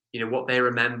them, what they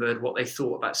remembered, what they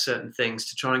thought about certain things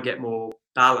to try and get more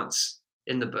balance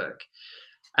in the book.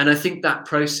 And I think that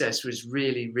process was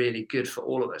really, really good for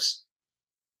all of us.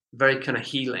 Very kind of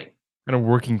healing. Kind of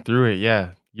working through it,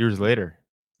 yeah, years later.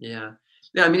 Yeah.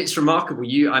 Yeah, I mean, it's remarkable.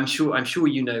 I'm sure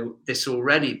you know this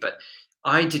already, but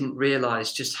I didn't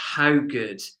realize just how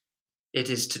good it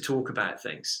is to talk about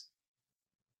things.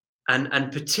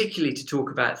 And particularly to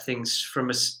talk about things from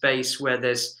a space where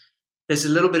there's a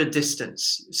little bit of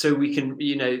distance, so we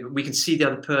can see the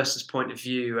other person's point of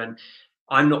view, and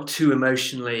I'm not too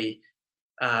emotionally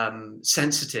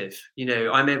sensitive.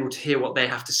 I'm able to hear what they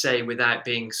have to say without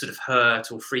being sort of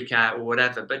hurt or freak out or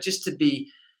whatever, but just to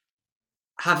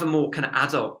have a more kind of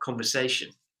adult conversation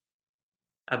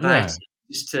about Yeah. it,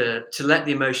 just to let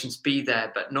the emotions be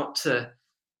there, but not to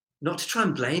try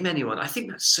and blame anyone. I think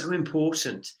that's so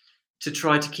important, to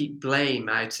try to keep blame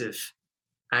out of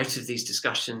these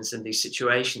discussions and these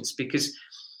situations, because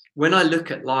when I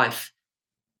look at life,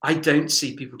 I don't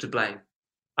see people to blame.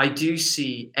 I do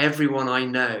see everyone I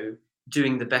know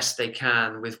doing the best they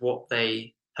can with what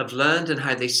they have learned and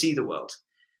how they see the world.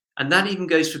 And that even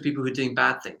goes for people who are doing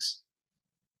bad things.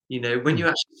 When Hmm. you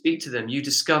actually speak to them, you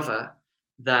discover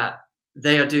that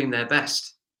they are doing their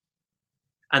best.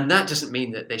 And that doesn't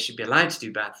mean that they should be allowed to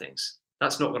do bad things.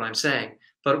 That's not what I'm saying.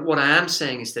 But what I am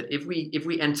saying is that if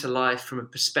we enter life from a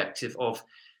perspective of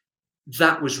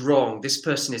that was wrong, this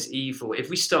person is evil, if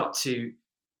we start to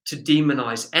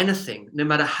demonize anything, no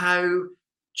matter how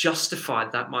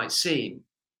justified that might seem,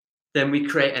 then we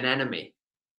create an enemy,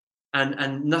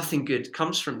 and nothing good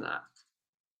comes from that.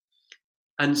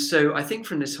 And so I think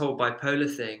from this whole bipolar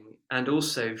thing, and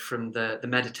also from the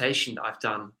meditation that I've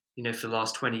done, for the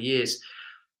last 20 years,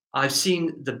 I've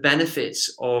seen the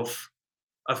benefits of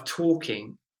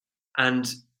talking and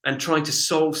trying to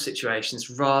solve situations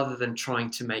rather than trying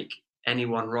to make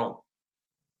anyone wrong.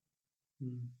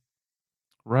 Mm.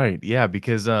 Right, yeah,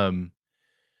 because, I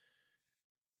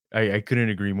couldn't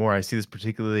agree more. I see this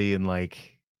particularly in,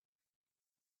 like,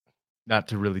 not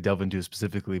to really delve into it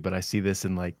specifically, but I see this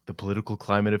in, like, the political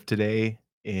climate of today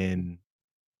in,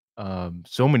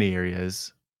 so many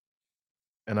areas,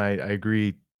 and I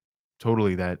agree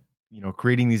totally that,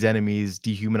 creating these enemies,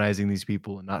 dehumanizing these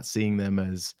people, and not seeing them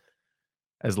as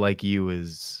like you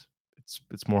is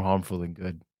it's more harmful than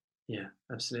good. Yeah,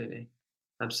 absolutely,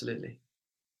 absolutely.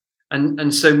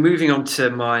 And so moving on to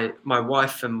my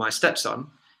wife and my stepson,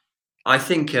 I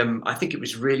think it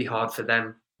was really hard for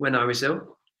them when I was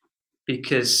ill,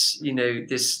 because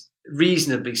this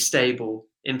reasonably stable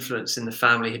influence in the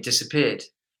family had disappeared,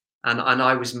 and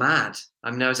I was mad.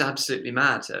 I mean, I was absolutely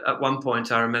mad. At one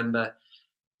point, I remember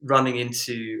running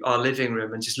into our living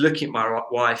room and just looking at my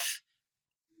wife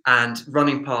and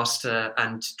running past her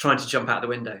and trying to jump out the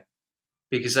window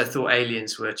because I thought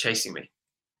aliens were chasing me.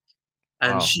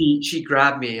 And Wow. she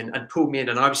grabbed me and pulled me in,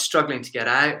 and I was struggling to get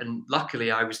out. And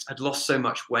luckily, I'd lost so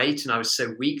much weight and I was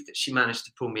so weak that she managed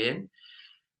to pull me in.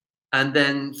 And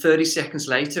then 30 seconds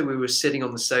later, we were sitting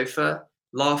on the sofa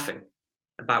laughing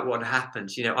about what had happened.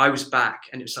 I was back,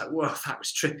 and it was like, whoa, that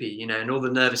was trippy, and all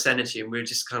the nervous energy. And we were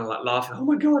just kind of like laughing, oh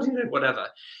my God, whatever.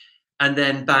 And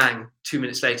then bang, 2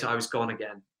 minutes later, I was gone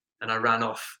again. And I ran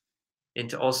off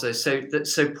into Oslo.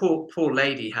 So poor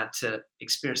lady had to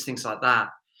experience things like that.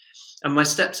 And my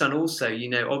stepson also,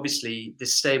 obviously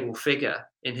this stable figure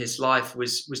in his life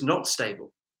was not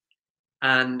stable,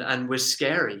 and was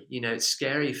scary. It's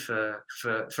scary for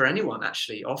anyone,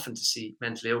 actually, often, to see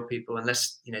mentally ill people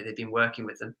unless they've been working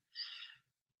with them.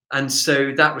 And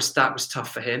so that was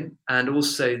tough for him, and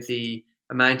also the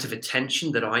amount of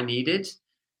attention that I needed,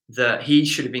 that he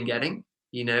should have been getting.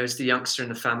 As the youngster in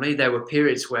the family, there were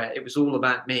periods where it was all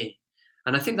about me,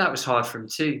 and I think that was hard for him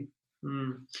too.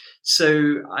 Mm.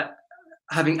 So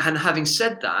having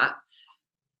said that,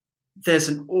 there's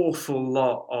an awful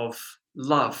lot of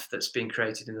love that's been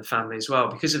created in the family as well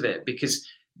because of it, because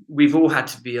we've all had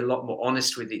to be a lot more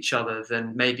honest with each other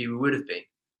than maybe we would have been.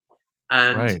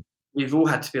 And Right. we've all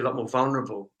had to be a lot more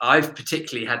vulnerable. I've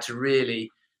particularly had to really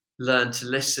learn to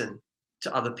listen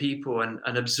to other people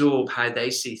and absorb how they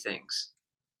see things.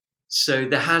 So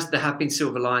there have been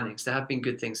silver linings. There have been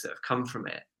good things that have come from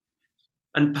it.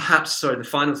 And perhaps, sorry, the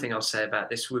final thing I'll say about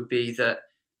this would be that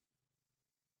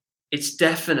it's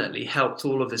definitely helped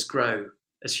all of us grow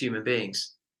as human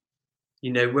beings.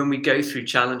 You know, when we go through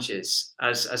challenges,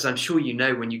 as I'm sure you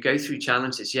know, when you go through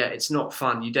challenges, yeah, it's not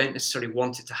fun. You don't necessarily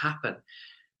want it to happen,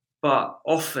 but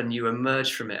often you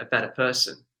emerge from it a better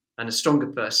person and a stronger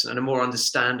person and a more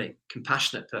understanding,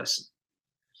 compassionate person.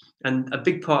 And a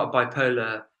big part of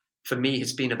bipolar for me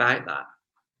has been about that.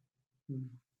 Mm.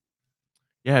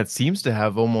 Yeah, it seems to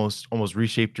have almost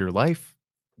reshaped your life,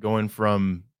 going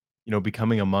from,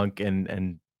 becoming a monk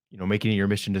and, making it your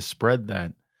mission to spread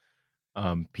that,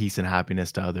 peace and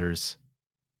happiness to others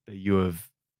that you've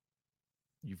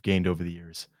gained over the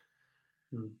years.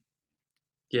 Mm.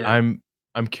 Yeah.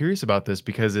 I'm curious about this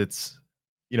because it's,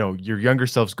 your younger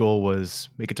self's goal was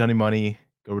make a ton of money,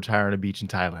 go retire on a beach in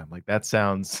Thailand. Like that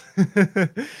sounds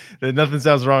that nothing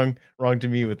sounds wrong to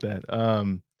me with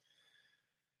that.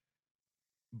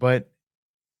 But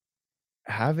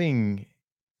having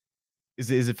is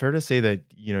it fair to say that,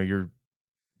 your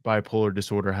bipolar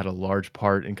disorder had a large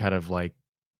part in kind of like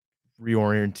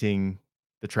reorienting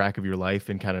the track of your life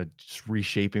and kind of just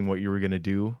reshaping what you were going to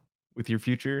do with your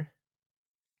future?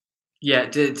 Yeah,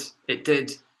 it did. It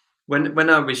did. When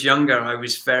I was younger, I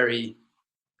was very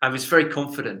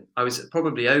confident. I was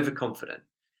probably overconfident.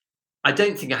 I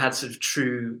don't think I had sort of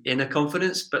true inner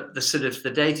confidence, but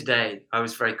the day to day, I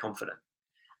was very confident.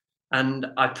 And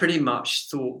I pretty much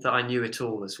thought that I knew it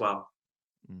all as well.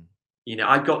 Mm. You know,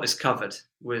 I got this covered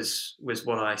was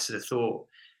what I sort of thought.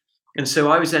 And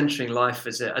so I was entering life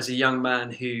as a young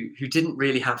man who didn't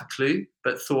really have a clue,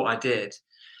 but thought I did.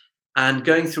 And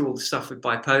going through all the stuff with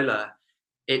bipolar,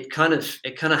 it kind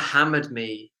of hammered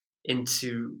me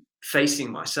into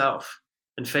facing myself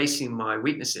and facing my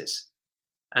weaknesses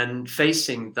and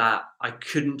facing that I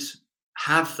couldn't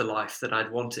have the life that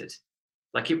I'd wanted.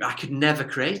 I could never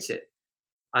create it.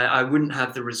 I wouldn't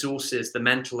have the resources, the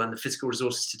mental and the physical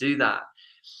resources to do that.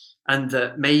 And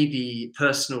that maybe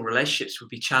personal relationships would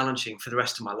be challenging for the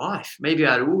rest of my life. Maybe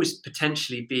I'd always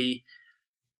potentially be,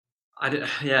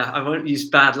 yeah, I won't use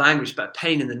bad language, but a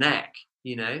pain in the neck,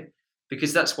 you know,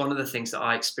 because that's one of the things that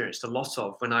I experienced a lot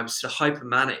of when I was sort of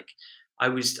hypomanic. I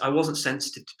wasn't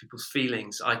sensitive to people's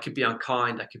feelings. I could be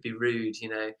unkind, I could be rude, you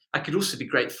know. I could also be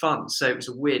great fun. So it was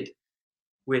a weird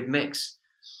mix.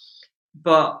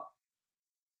 But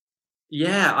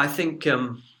yeah, I think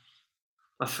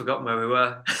I've forgotten where we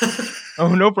were.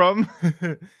 Oh, no problem.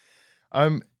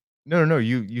 I'm no, no, no,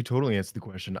 you totally answered the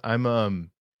question.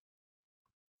 I'm,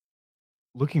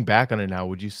 looking back on it now,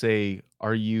 would you say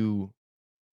are you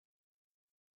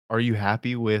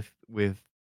happy with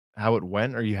how it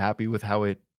went? Are you happy with how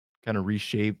it kinda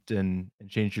reshaped and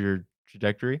changed your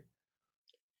trajectory?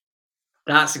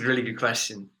 That's a really good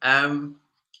question. I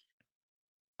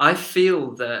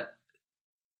feel that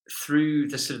through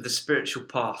the sort of the spiritual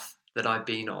path that I've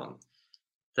been on,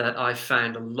 that I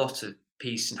found a lot of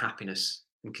peace and happiness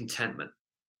and contentment.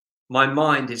 My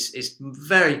mind is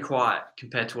very quiet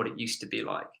compared to what it used to be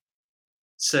like.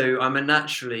 So I'm a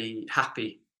naturally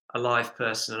happy, alive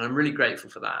person, and I'm really grateful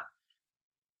for that.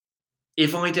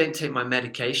 If I don't take my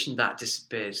medication, that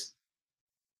disappears.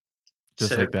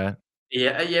 Just So like that?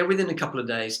 yeah, yeah, within a couple of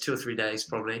days, 2 or 3 days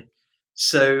probably.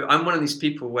 So I'm one of these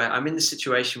people where I'm in the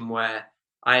situation where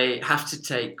I have to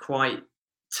take quite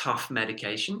tough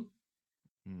medication,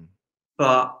 Mm.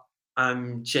 but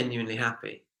I'm genuinely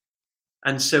happy.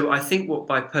 And so I think what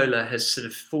bipolar has sort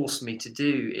of forced me to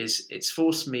do is it's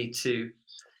forced me to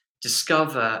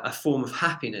discover a form of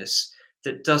happiness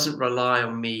that doesn't rely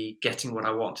on me getting what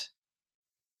I want.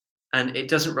 And it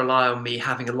doesn't rely on me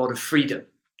having a lot of freedom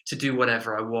to do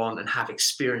whatever I want and have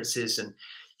experiences. And,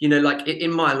 you know, like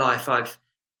in my life,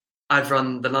 I've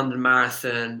run the London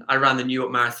Marathon, I ran the New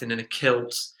York Marathon in a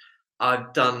kilt.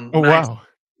 I've done Oh, wow.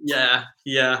 yeah,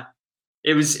 yeah.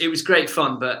 It was great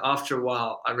fun, but after a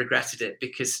while, I regretted it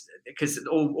because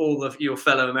all of your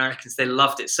fellow Americans, they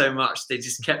loved it so much, they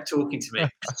just kept talking to me.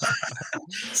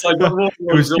 So I got more and It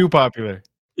more was exhausted. too popular.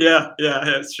 Yeah, yeah,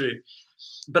 that's true.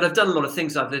 But I've done a lot of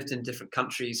things. I've lived in different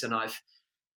countries, and I've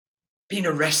been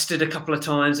arrested a couple of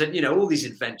times, and you know all these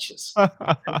adventures.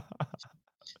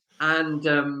 And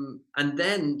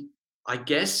then I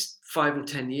guess 5 or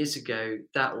 10 years ago,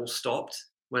 that all stopped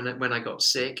when I got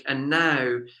sick, and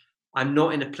now I'm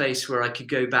not in a place where I could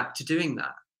go back to doing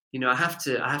that. You know, I have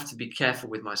to be careful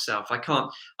with myself. I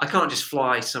can't just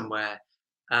fly somewhere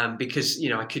because you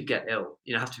know I could get ill.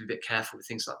 You know, I have to be a bit careful with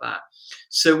things like that.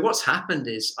 So what's happened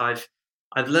is I've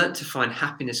learned to find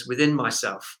happiness within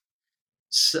myself.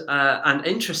 And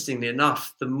interestingly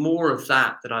enough, the more of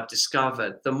that I've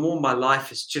discovered, the more my life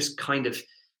has just kind of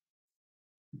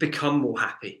become more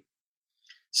happy.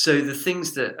 So the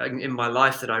things that in my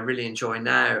life that I really enjoy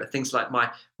now are things like my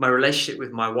relationship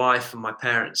with my wife and my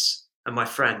parents and my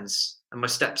friends and my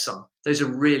stepson. Those are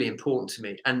really important to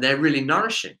me, and they're really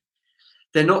nourishing.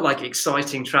 They're not like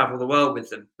exciting travel the world with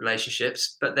them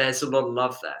relationships, but there's a lot of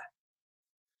love there.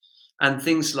 And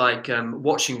things like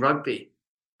watching rugby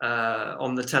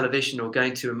on the television or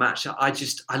going to a match,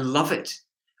 I love it.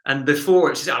 And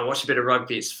before it's just, I watch a bit of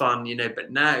rugby, it's fun,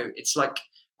 but now it's like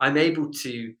I'm able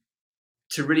to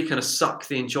really kind of suck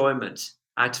the enjoyment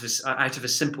out of a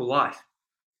simple life.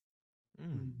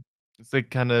 Mm. It's like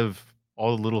kind of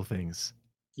all the little things.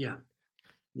 Yeah,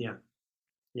 yeah,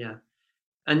 yeah,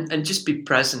 and just be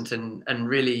present and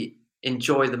really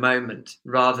enjoy the moment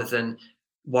rather than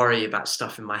worry about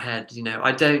stuff in my head.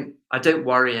 I don't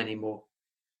worry anymore,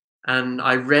 and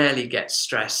I rarely get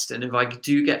stressed. And if I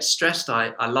do get stressed,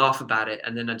 I laugh about it,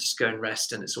 and then I just go and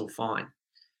rest, and it's all fine.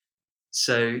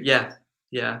 So yeah,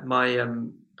 my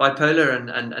bipolar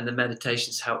and the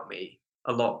meditations help me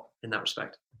a lot in that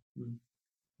respect. Mm.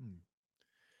 Hmm.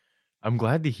 I'm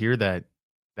glad to hear that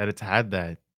it's had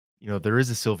that. There is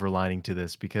a silver lining to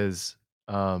this because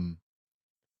um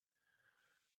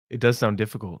it does sound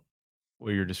difficult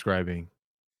what you're describing.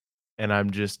 And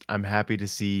I'm happy to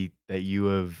see that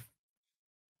you're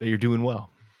doing well.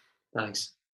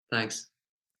 Thanks, thanks.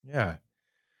 Yeah.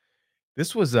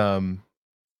 This was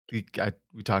we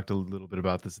talked a little bit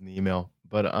about this in the email,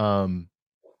 but kind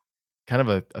of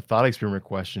a thought experiment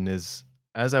question is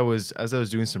as I was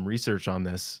doing some research on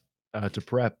this to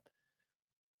prep,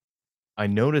 I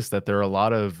noticed that there are a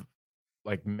lot of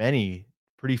like many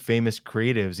pretty famous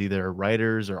creatives, either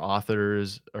writers or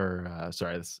authors or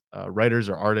writers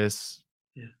or artists,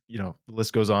 Yeah. the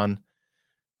list goes on,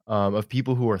 of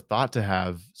people who are thought to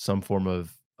have some form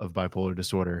of bipolar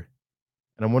disorder.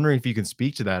 And I'm wondering if you can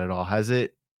speak to that at all.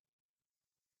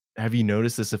 Have you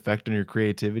noticed this effect on your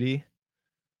creativity?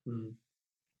 Mm.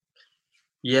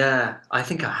 Yeah, I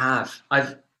think I have.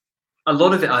 I've A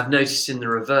lot of it I've noticed in the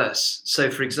reverse.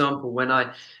 So, for example, when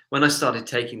I started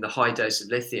taking the high dose of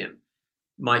lithium,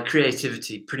 my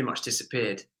creativity pretty much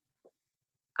disappeared,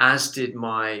 as did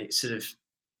my sort of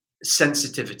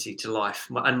sensitivity to life,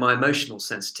 and my emotional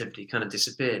sensitivity kind of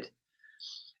disappeared.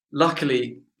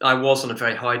 Luckily, I was on a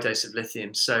very high dose of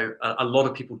lithium, so a lot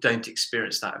of people don't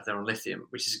experience that if they're on lithium,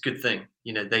 which is a good thing.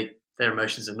 Their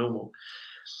emotions are normal.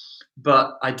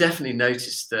 But I definitely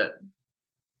noticed that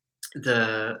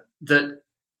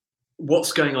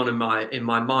what's going on in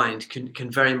my mind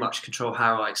can very much control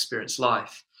how I experience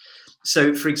life.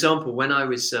 So, for example, when I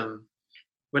was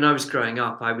growing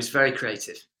up, I was very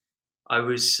creative. I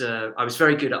was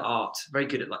very good at art, very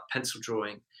good at like pencil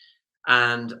drawing,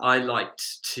 and I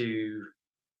liked to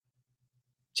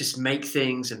just make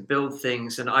things and build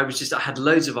things. And I had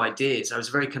loads of ideas. I was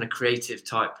a very kind of creative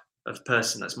type of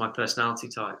person. That's my personality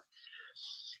type.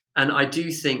 And I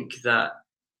do think that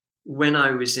when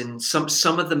I was in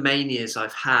some of the manias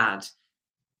I've had,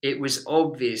 it was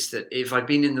obvious that if I'd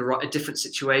been in a different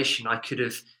situation, I could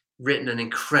have written an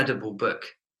incredible book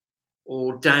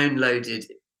or downloaded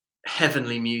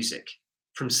heavenly music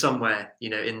from somewhere,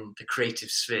 in the creative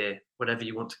sphere, whatever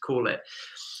you want to call it.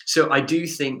 So I do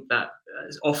think that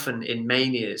often in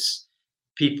manias,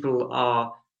 people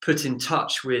are put in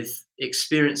touch with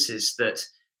experiences that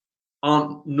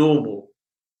aren't normal,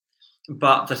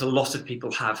 but that a lot of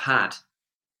people have had.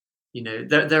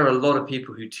 There are a lot of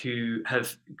people who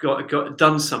have got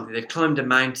done something. They've climbed a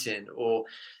mountain, or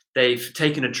they've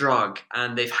taken a drug,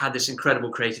 and they've had this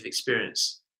incredible creative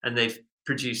experience, and they've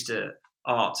produced a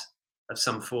art of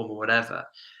some form or whatever.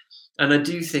 And I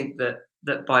do think that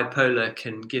bipolar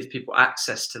can give people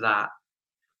access to that.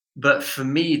 But for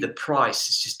me, the price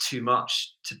is just too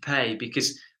much to pay,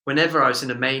 because whenever I was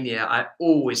in a mania, I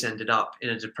always ended up in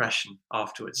a depression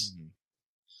afterwards. Mhm.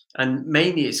 And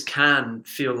manias can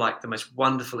feel like the most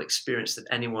wonderful experience that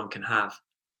anyone can have.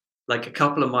 Like a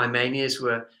couple of my manias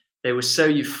they were so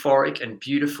euphoric and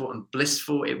beautiful and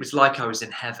blissful. It was like I was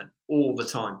in heaven all the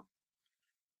time.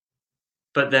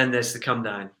 But then there's the come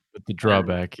down. With the And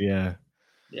drawback, yeah.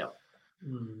 yeah.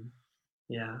 Mm,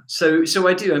 yeah. So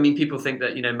I do. I mean, people think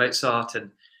that, Mozart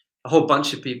and a whole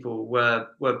bunch of people were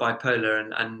bipolar,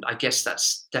 and I guess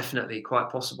that's definitely quite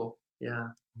possible. Yeah.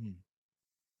 Mm.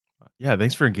 Yeah,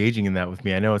 thanks for engaging in that with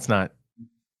me. I know it's not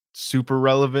super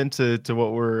relevant to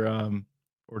what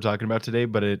we're talking about today,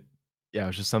 but it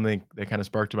was just something that kinda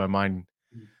sparked in my mind.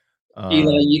 Mm.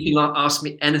 Eli, Um, you can ask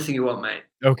me anything you want, mate.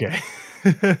 okay.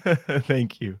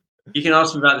 Thank you. You can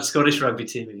ask me about the Scottish rugby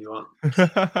team if you want.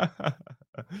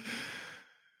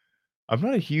 I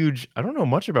don't know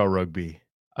much about rugby.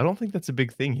 I don't think that's a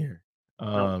big thing here. No.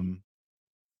 Um,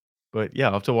 but yeah,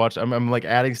 I'll have to watch. I'm like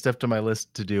adding stuff to my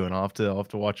list to do, and I'll have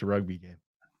to watch a rugby game.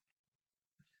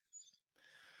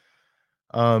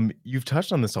 You've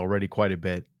touched on this already quite a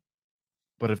bit,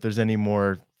 but if there's any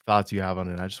more thoughts you have on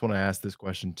it, I just want to ask this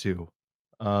question too.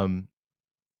 Um,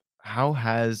 how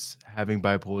has having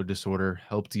bipolar disorder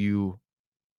helped you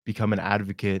become an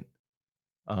advocate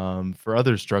for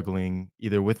others struggling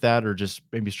either with that or just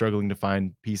maybe struggling to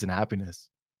find peace and happiness?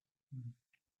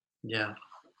 Yeah.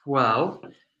 Well,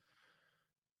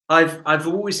 I've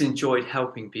always enjoyed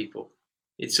helping people.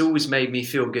 It's always made me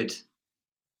feel good.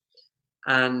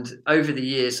 And over the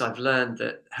years, I've learned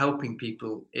that helping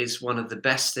people is one of the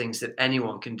best things that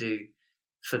anyone can do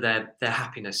for their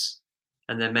happiness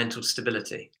and their mental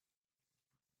stability.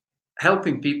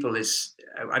 Helping people is,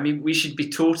 I mean, we should be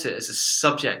taught it as a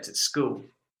subject at school.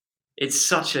 It's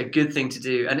such a good thing to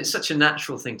do, and it's such a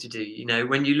natural thing to do. You know,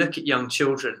 when you look at young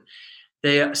children,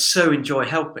 they so enjoy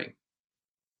helping,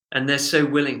 and they're so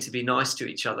willing to be nice to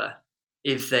each other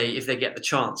if they get the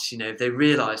chance. You know, if they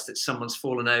realize that someone's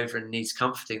fallen over and needs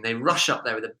comforting, they rush up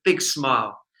there with a big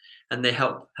smile and they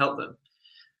help them.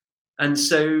 And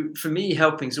so for me,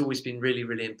 helping's always been really,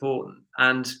 really important.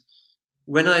 And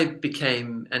when I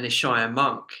became an Ishaya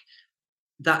monk,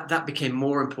 that became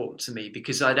more important to me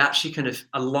because I'd actually kind of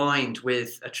aligned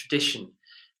with a tradition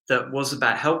that was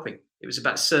about helping. It was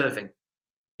about serving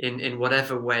in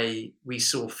whatever way we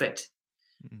saw fit.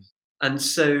 Mm. And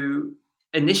so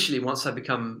initially, once I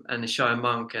become an Ishaya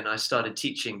monk and I started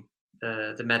teaching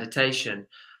the meditation,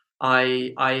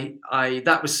 I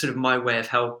that was sort of my way of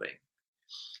helping.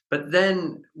 But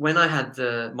then when I had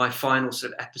my final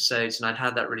sort of episodes and I'd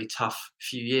had that really tough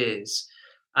few years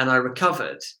and I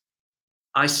recovered,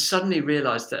 I suddenly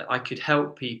realized that I could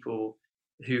help people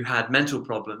who had mental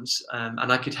problems,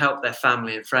 and I could help their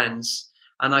family and friends,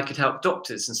 and I could help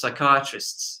doctors and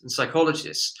psychiatrists and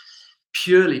psychologists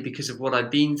purely because of what I'd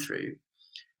been through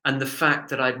and the fact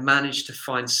that I'd managed to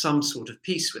find some sort of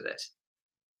peace with it.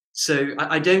 So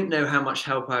I don't know how much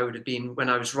help I would have been when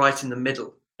I was right in the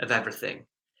middle of everything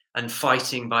and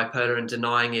fighting bipolar and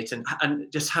denying it and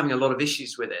just having a lot of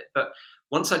issues with it. But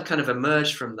once I'd kind of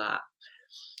emerged from that,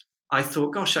 I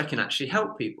thought, gosh, I can actually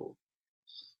help people.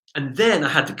 And then I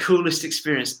had the coolest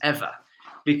experience ever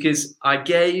because I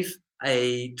gave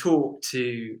a talk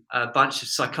to a bunch of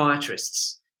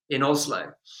psychiatrists in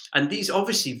Oslo. And these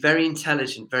obviously very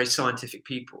intelligent, very scientific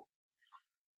people.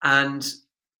 And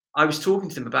I was talking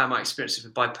to them about my experience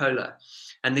with bipolar,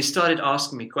 and they started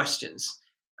asking me questions.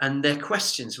 And their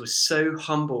questions were so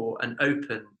humble and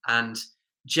open and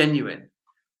genuine.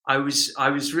 I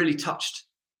was really touched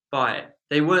by it.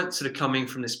 They weren't sort of coming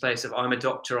from this place of I'm a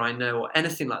doctor, I know, or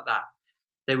anything like that.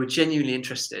 They were genuinely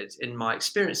interested in my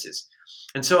experiences.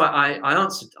 And so I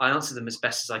answered them as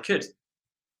best as I could.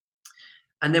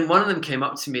 And then one of them came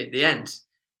up to me at the end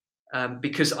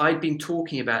because I'd been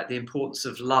talking about the importance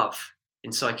of love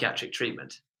in psychiatric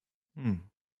treatment. Mm.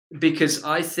 Because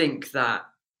I think that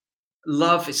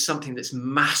love is something that's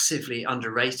massively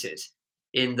underrated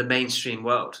in the mainstream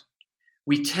world.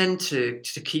 We tend to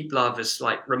keep love as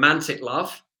like romantic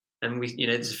love, and we, you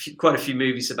know, there's quite a few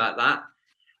movies about that.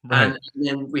 Right. And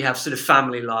then we have sort of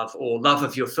family love or love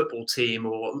of your football team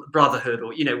or brotherhood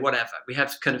or, you know, whatever. We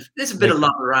have kind of, there's a bit Like of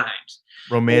love around.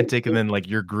 Or, romantic and then like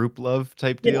your group love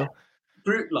type yeah, deal.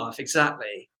 group love,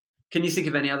 exactly. Can you think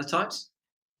of any other types?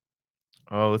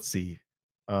 Oh, let's see.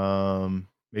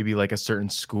 Maybe like a certain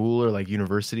school or like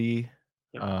university.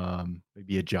 Yeah.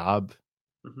 Maybe a job.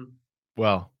 Hmm.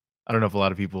 Well, I don't know if a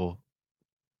lot of people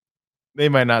they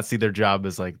might not see their job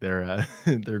as like their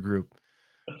their group.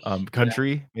 Yeah.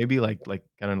 Country, maybe like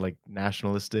kind of like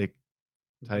nationalistic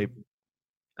Mhm. type.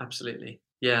 Absolutely.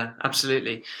 Yeah,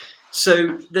 absolutely.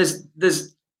 So there's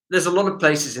a lot of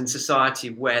places in society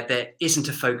where there isn't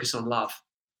a focus on love.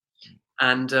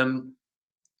 And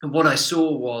what I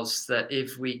saw was that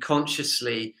if we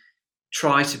consciously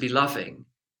try to be loving,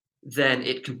 then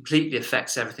it completely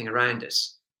affects everything around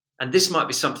us. And this might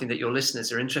be something that your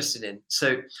listeners are interested in.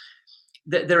 So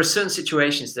there are certain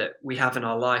situations that we have in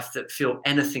our life that feel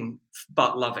anything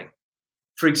but loving.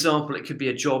 For example, it could be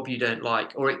a job you don't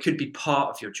like, or it could be part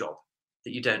of your job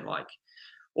that you don't like,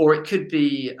 or it could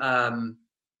be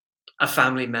a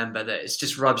family member that it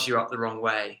just rubs you up the wrong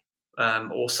way,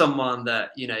 or someone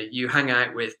that you know you hang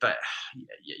out with, but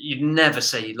you'd never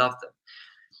say you love them.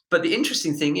 But the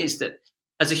interesting thing is that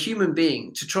as a human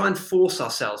being, to try and force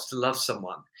ourselves to love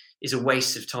someone is a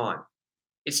waste of time.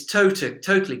 It's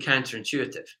totally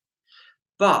counterintuitive.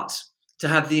 But to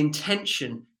have the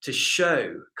intention to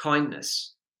show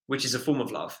kindness which is a form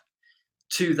of love,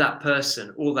 to that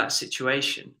person or that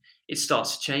situation, it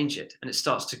starts to change it and it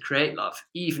starts to create love,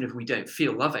 even if we don't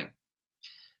feel loving.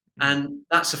 Mm. And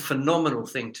that's a phenomenal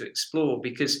thing to explore,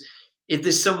 because if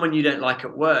there's someone you don't like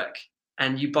at work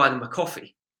and you buy them a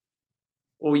coffee,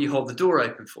 or you hold the door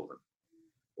open for them,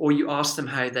 or you ask them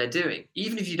how they're doing,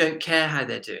 even if you don't care how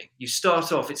they're doing, you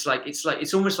start off, it's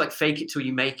almost like fake it till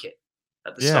you make it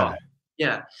at the start. Yeah.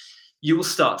 Yeah. You will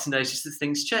start to notice that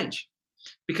things change.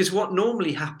 Because what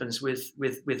normally happens with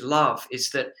love is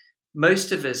that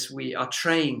most of us, we are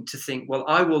trained to think, well,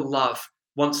 I will love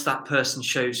once that person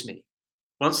shows me.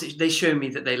 Once they show me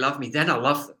that they love me, then I'll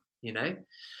love them, you know?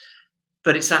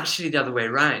 But it's actually the other way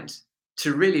around.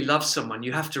 To really love someone,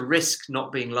 you have to risk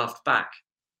not being loved back.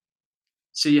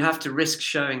 So you have to risk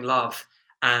showing love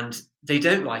and they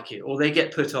don't like it, or they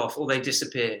get put off, or they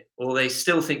disappear, or they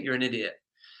still think you're an idiot.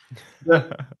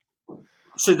 But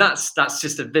so that's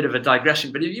just a bit of a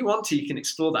digression. But if you want to, you can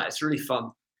explore that. It's really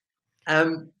fun.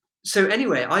 Um, so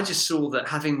anyway, I just saw that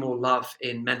having more love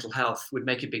in mental health would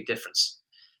make a big difference.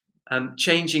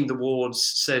 Changing the wards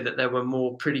so that there were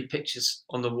more pretty pictures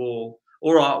on the wall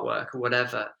or artwork or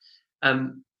whatever.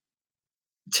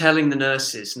 Telling the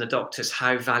nurses and the doctors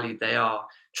how valued they are,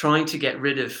 trying to get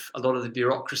rid of a lot of the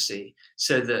bureaucracy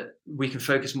so that we can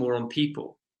focus more on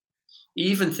people.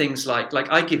 Even things like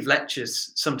I give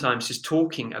lectures sometimes just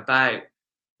talking about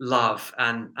love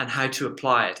and how to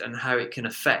apply it and how it can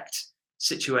affect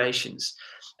situations,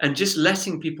 and just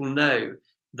letting people know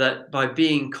that by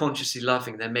being consciously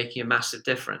loving, they're making a massive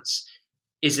difference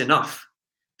is enough.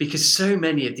 Because so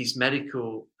many of these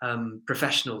medical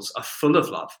professionals are full of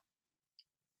love.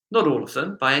 Not all of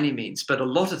them by any means, but a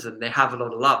lot of them, they have a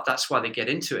lot of love. That's why they get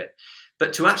into it.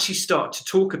 But to actually start to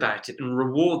talk about it and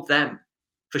reward them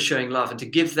for showing love and to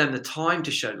give them the time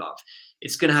to show love,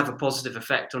 it's going to have a positive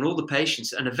effect on all the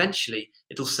patients. And eventually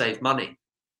it'll save money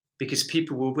because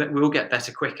people will get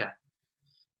better quicker.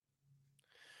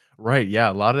 Right,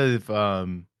 yeah, a lot of,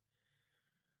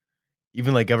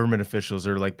 even, like, government officials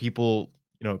or, like, people,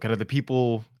 kind of the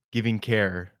people giving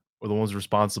care or the ones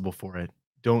responsible for it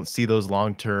don't see those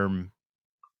long-term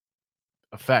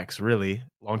effects, really,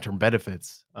 long-term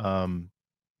benefits, and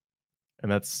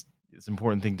it's an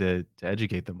important thing to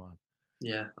educate them on.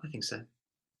 Yeah, I think so.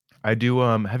 I do,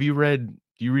 do you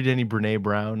read any Brené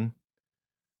Brown?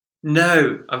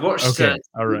 No, I've watched Okay,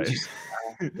 alright. interviews.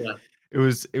 Yeah.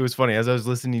 It was funny, as I was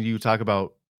listening to you talk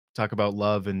about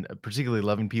love and, particularly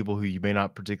loving people who you may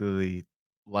not particularly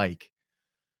like,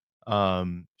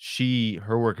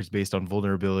 her work is based on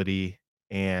vulnerability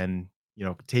and,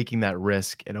 taking that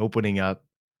risk and opening up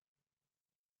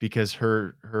because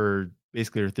her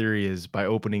basically her theory is by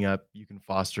opening up, you can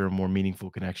foster a more meaningful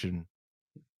connection,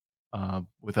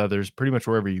 with others pretty much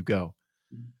wherever you go.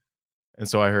 Mm, And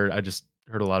so I just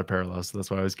heard a lot of parallels, so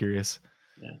that's why I was curious.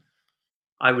 yeah.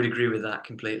 I would agree with that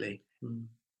completely.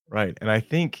 Right, and I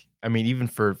think, I mean, even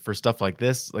for stuff like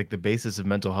this, like, the basis of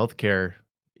mental health care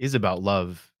is about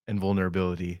love and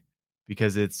vulnerability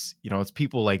because it's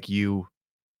people like you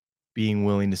being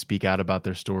willing to speak out about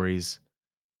their stories,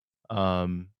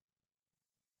 um,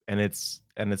 and it's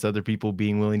other people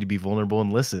being willing to be vulnerable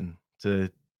and listen, to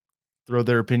throw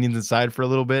their opinions aside for a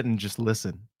little bit and just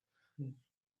listen. Mm.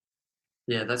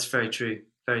 Yeah, that's very true.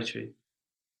 Very true.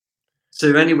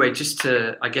 So anyway, just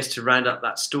to, I guess, to round up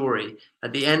that story,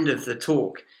 at the end of the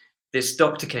talk, this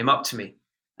doctor came up to me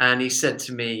and he said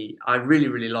to me, I really,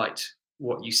 really liked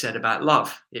what you said about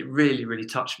love. It really, really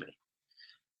touched me.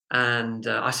 And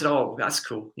I said, oh, that's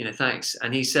cool. Thanks.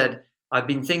 And he said, I've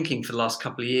been thinking for the last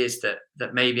couple of years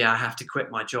that maybe I have to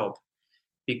quit my job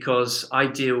because I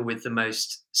deal with the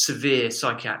most severe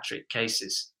psychiatric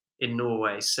cases in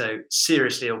Norway. So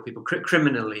seriously ill people,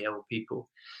 criminally ill people,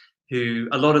 who,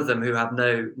 a lot of them, who have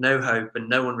no hope, and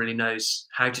no one really knows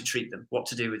how to treat them, what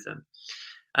to do with them.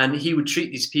 And he would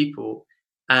treat these people,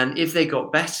 and if they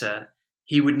got better,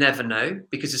 he would never know,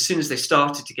 because as soon as they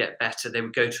started to get better, they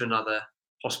would go to another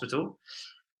hospital.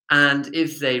 And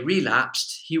if they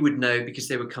relapsed, he would know because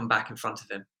they would come back in front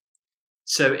of him.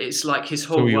 So it's like his So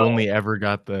whole we world. only ever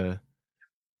got the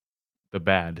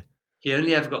bad. He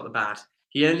only ever got the bad.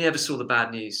 He only ever saw the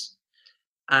bad news.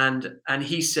 And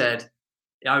he said,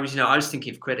 I was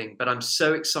thinking of quitting, but I'm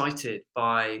so excited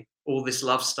by all this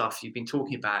love stuff you've been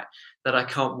talking about that I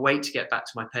can't wait to get back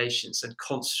to my patients and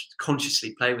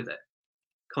consciously play with it,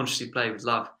 consciously play with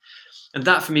love. And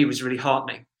that for me was really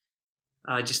heartening.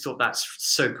 I just thought that's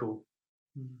so cool.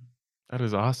 Mm, That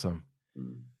is awesome.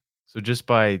 mm, So just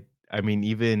by I mean,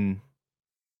 even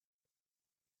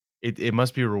it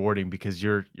must be rewarding because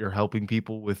you're helping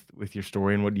people with your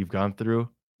story and what you've gone through,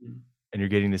 mm. and you're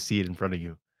getting to see it in front of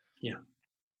you. Yeah.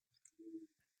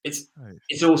 It's Nice.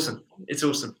 it's awesome. It's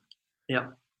awesome. Yeah.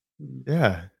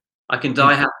 Yeah. I can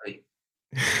die happy.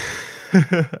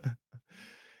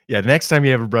 Yeah, next time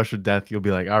you have a brush with death, you'll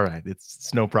be like, "All right,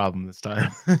 it's no problem this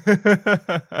time."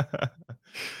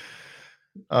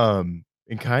 And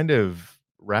kind of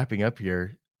wrapping up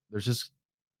here, there's just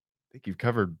I think you've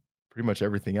covered pretty much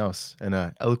everything else, and,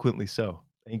 eloquently so.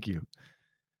 Thank you.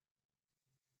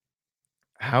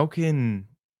 How can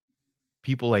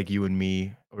people like you and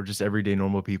me, or just everyday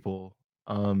normal people,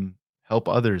 help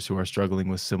others who are struggling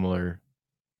with similar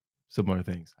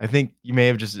things? I think you may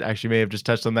have just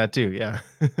touched on that too, yeah.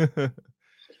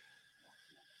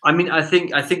 I mean, I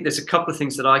think there's a couple of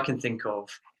things that I can think of.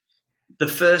 The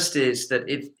first is that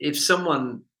if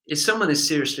someone is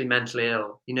seriously mentally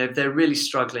ill, if they're really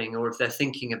struggling, or if they're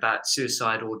thinking about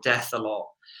suicide or death a lot,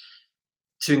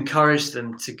 to encourage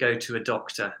them to go to a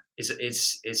doctor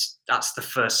is that's the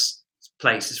first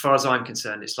place, as far as I'm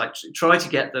concerned. It's like try to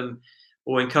get them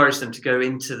or encourage them to go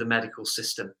into the medical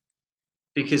system,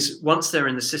 because once they're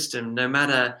in the system, no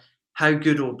matter how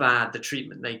good or bad the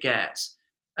treatment they get,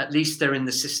 at least they're in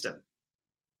the system,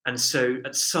 and so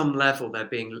at some level they're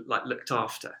being like looked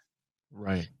after.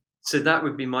 Right. So that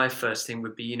would be my first thing,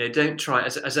 would be, don't try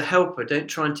as a helper, don't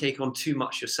try and take on too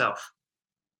much yourself.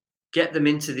 Get them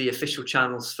into the official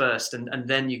channels first, and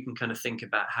then you can kind of think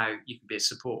about how you can be a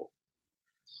support.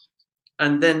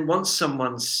 And then once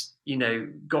someone's,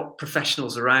 got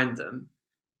professionals around them,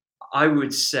 I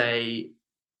would say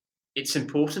it's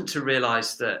important to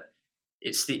realize that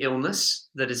it's the illness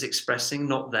that is expressing,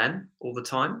 not them all the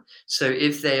time. So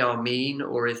if they are mean,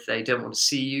 or if they don't want to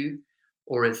see you,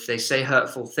 or if they say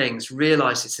hurtful things,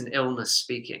 realize it's an illness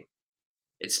speaking.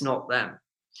 It's not them.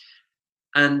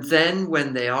 And then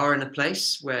when they are in a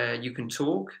place where you can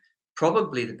talk,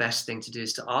 probably the best thing to do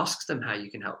is to ask them how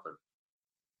you can help them.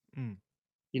 Mm.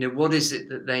 What is it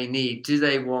that they need? Do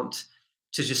they want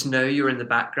to just know you're in the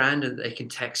background and they can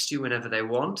text you whenever they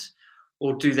want?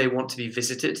 Or do they want to be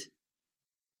visited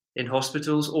in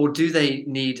hospitals? Or do they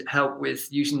need help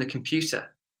with using the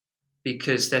computer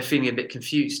because they're feeling a bit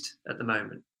confused at the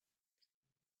moment?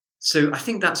 So I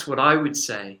think that's what I would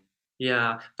say.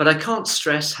 Yeah, but I can't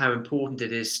stress how important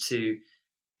it is to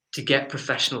get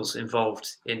professionals involved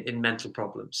in mental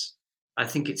problems. I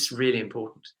think it's really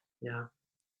important. Yeah.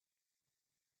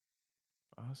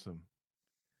 Awesome.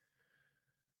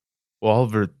 Well,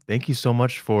 Oliver, thank you so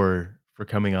much for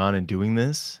coming on and doing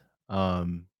this,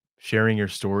 sharing your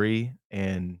story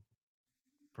and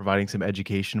providing some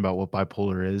education about what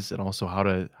bipolar is and also how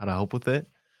to help with it.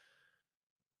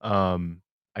 Um,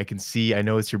 I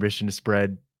know it's your mission to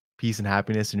spread peace and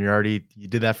happiness, and you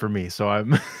did that for me. So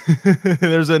I'm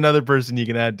there's another person you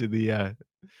can add to the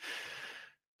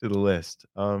list.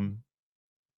 But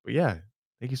yeah,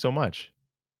 thank you so much.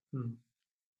 Hmm.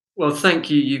 Well, thank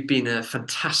you. You've been a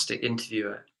fantastic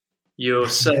interviewer. You're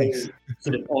so Thanks.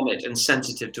 sort of on it and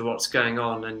sensitive to what's going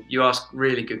on, and you ask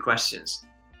really good questions.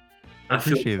 I I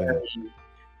feel appreciate that.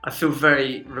 I feel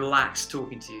very relaxed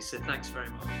talking to you. So thanks very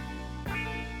much.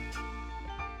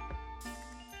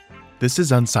 This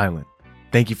is Unsilent.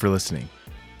 Thank you for listening.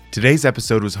 Today's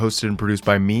episode was hosted and produced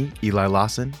by me, Eli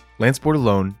Lawson, Lance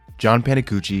Bordelone, John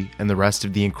Panicucci, and the rest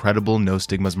of the incredible No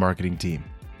Stigmas marketing team.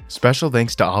 Special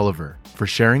thanks to Oliver for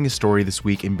sharing his story this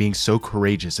week and being so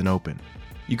courageous and open.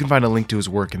 You can find a link to his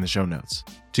work in the show notes.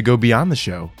 To go beyond the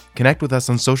show, connect with us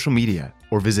on social media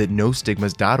or visit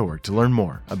nostigmas.org to learn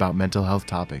more about mental health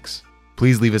topics.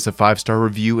 Please leave us a 5-star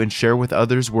review and share with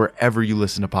others wherever you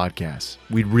listen to podcasts.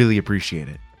 We'd really appreciate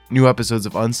it. New episodes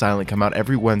of Unsilent come out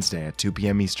every Wednesday at 2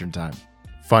 p.m. Eastern Time.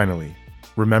 Finally,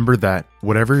 remember that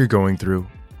whatever you're going through,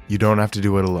 you don't have to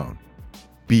do it alone.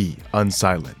 Be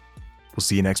unsilent. We'll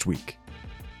see you next week.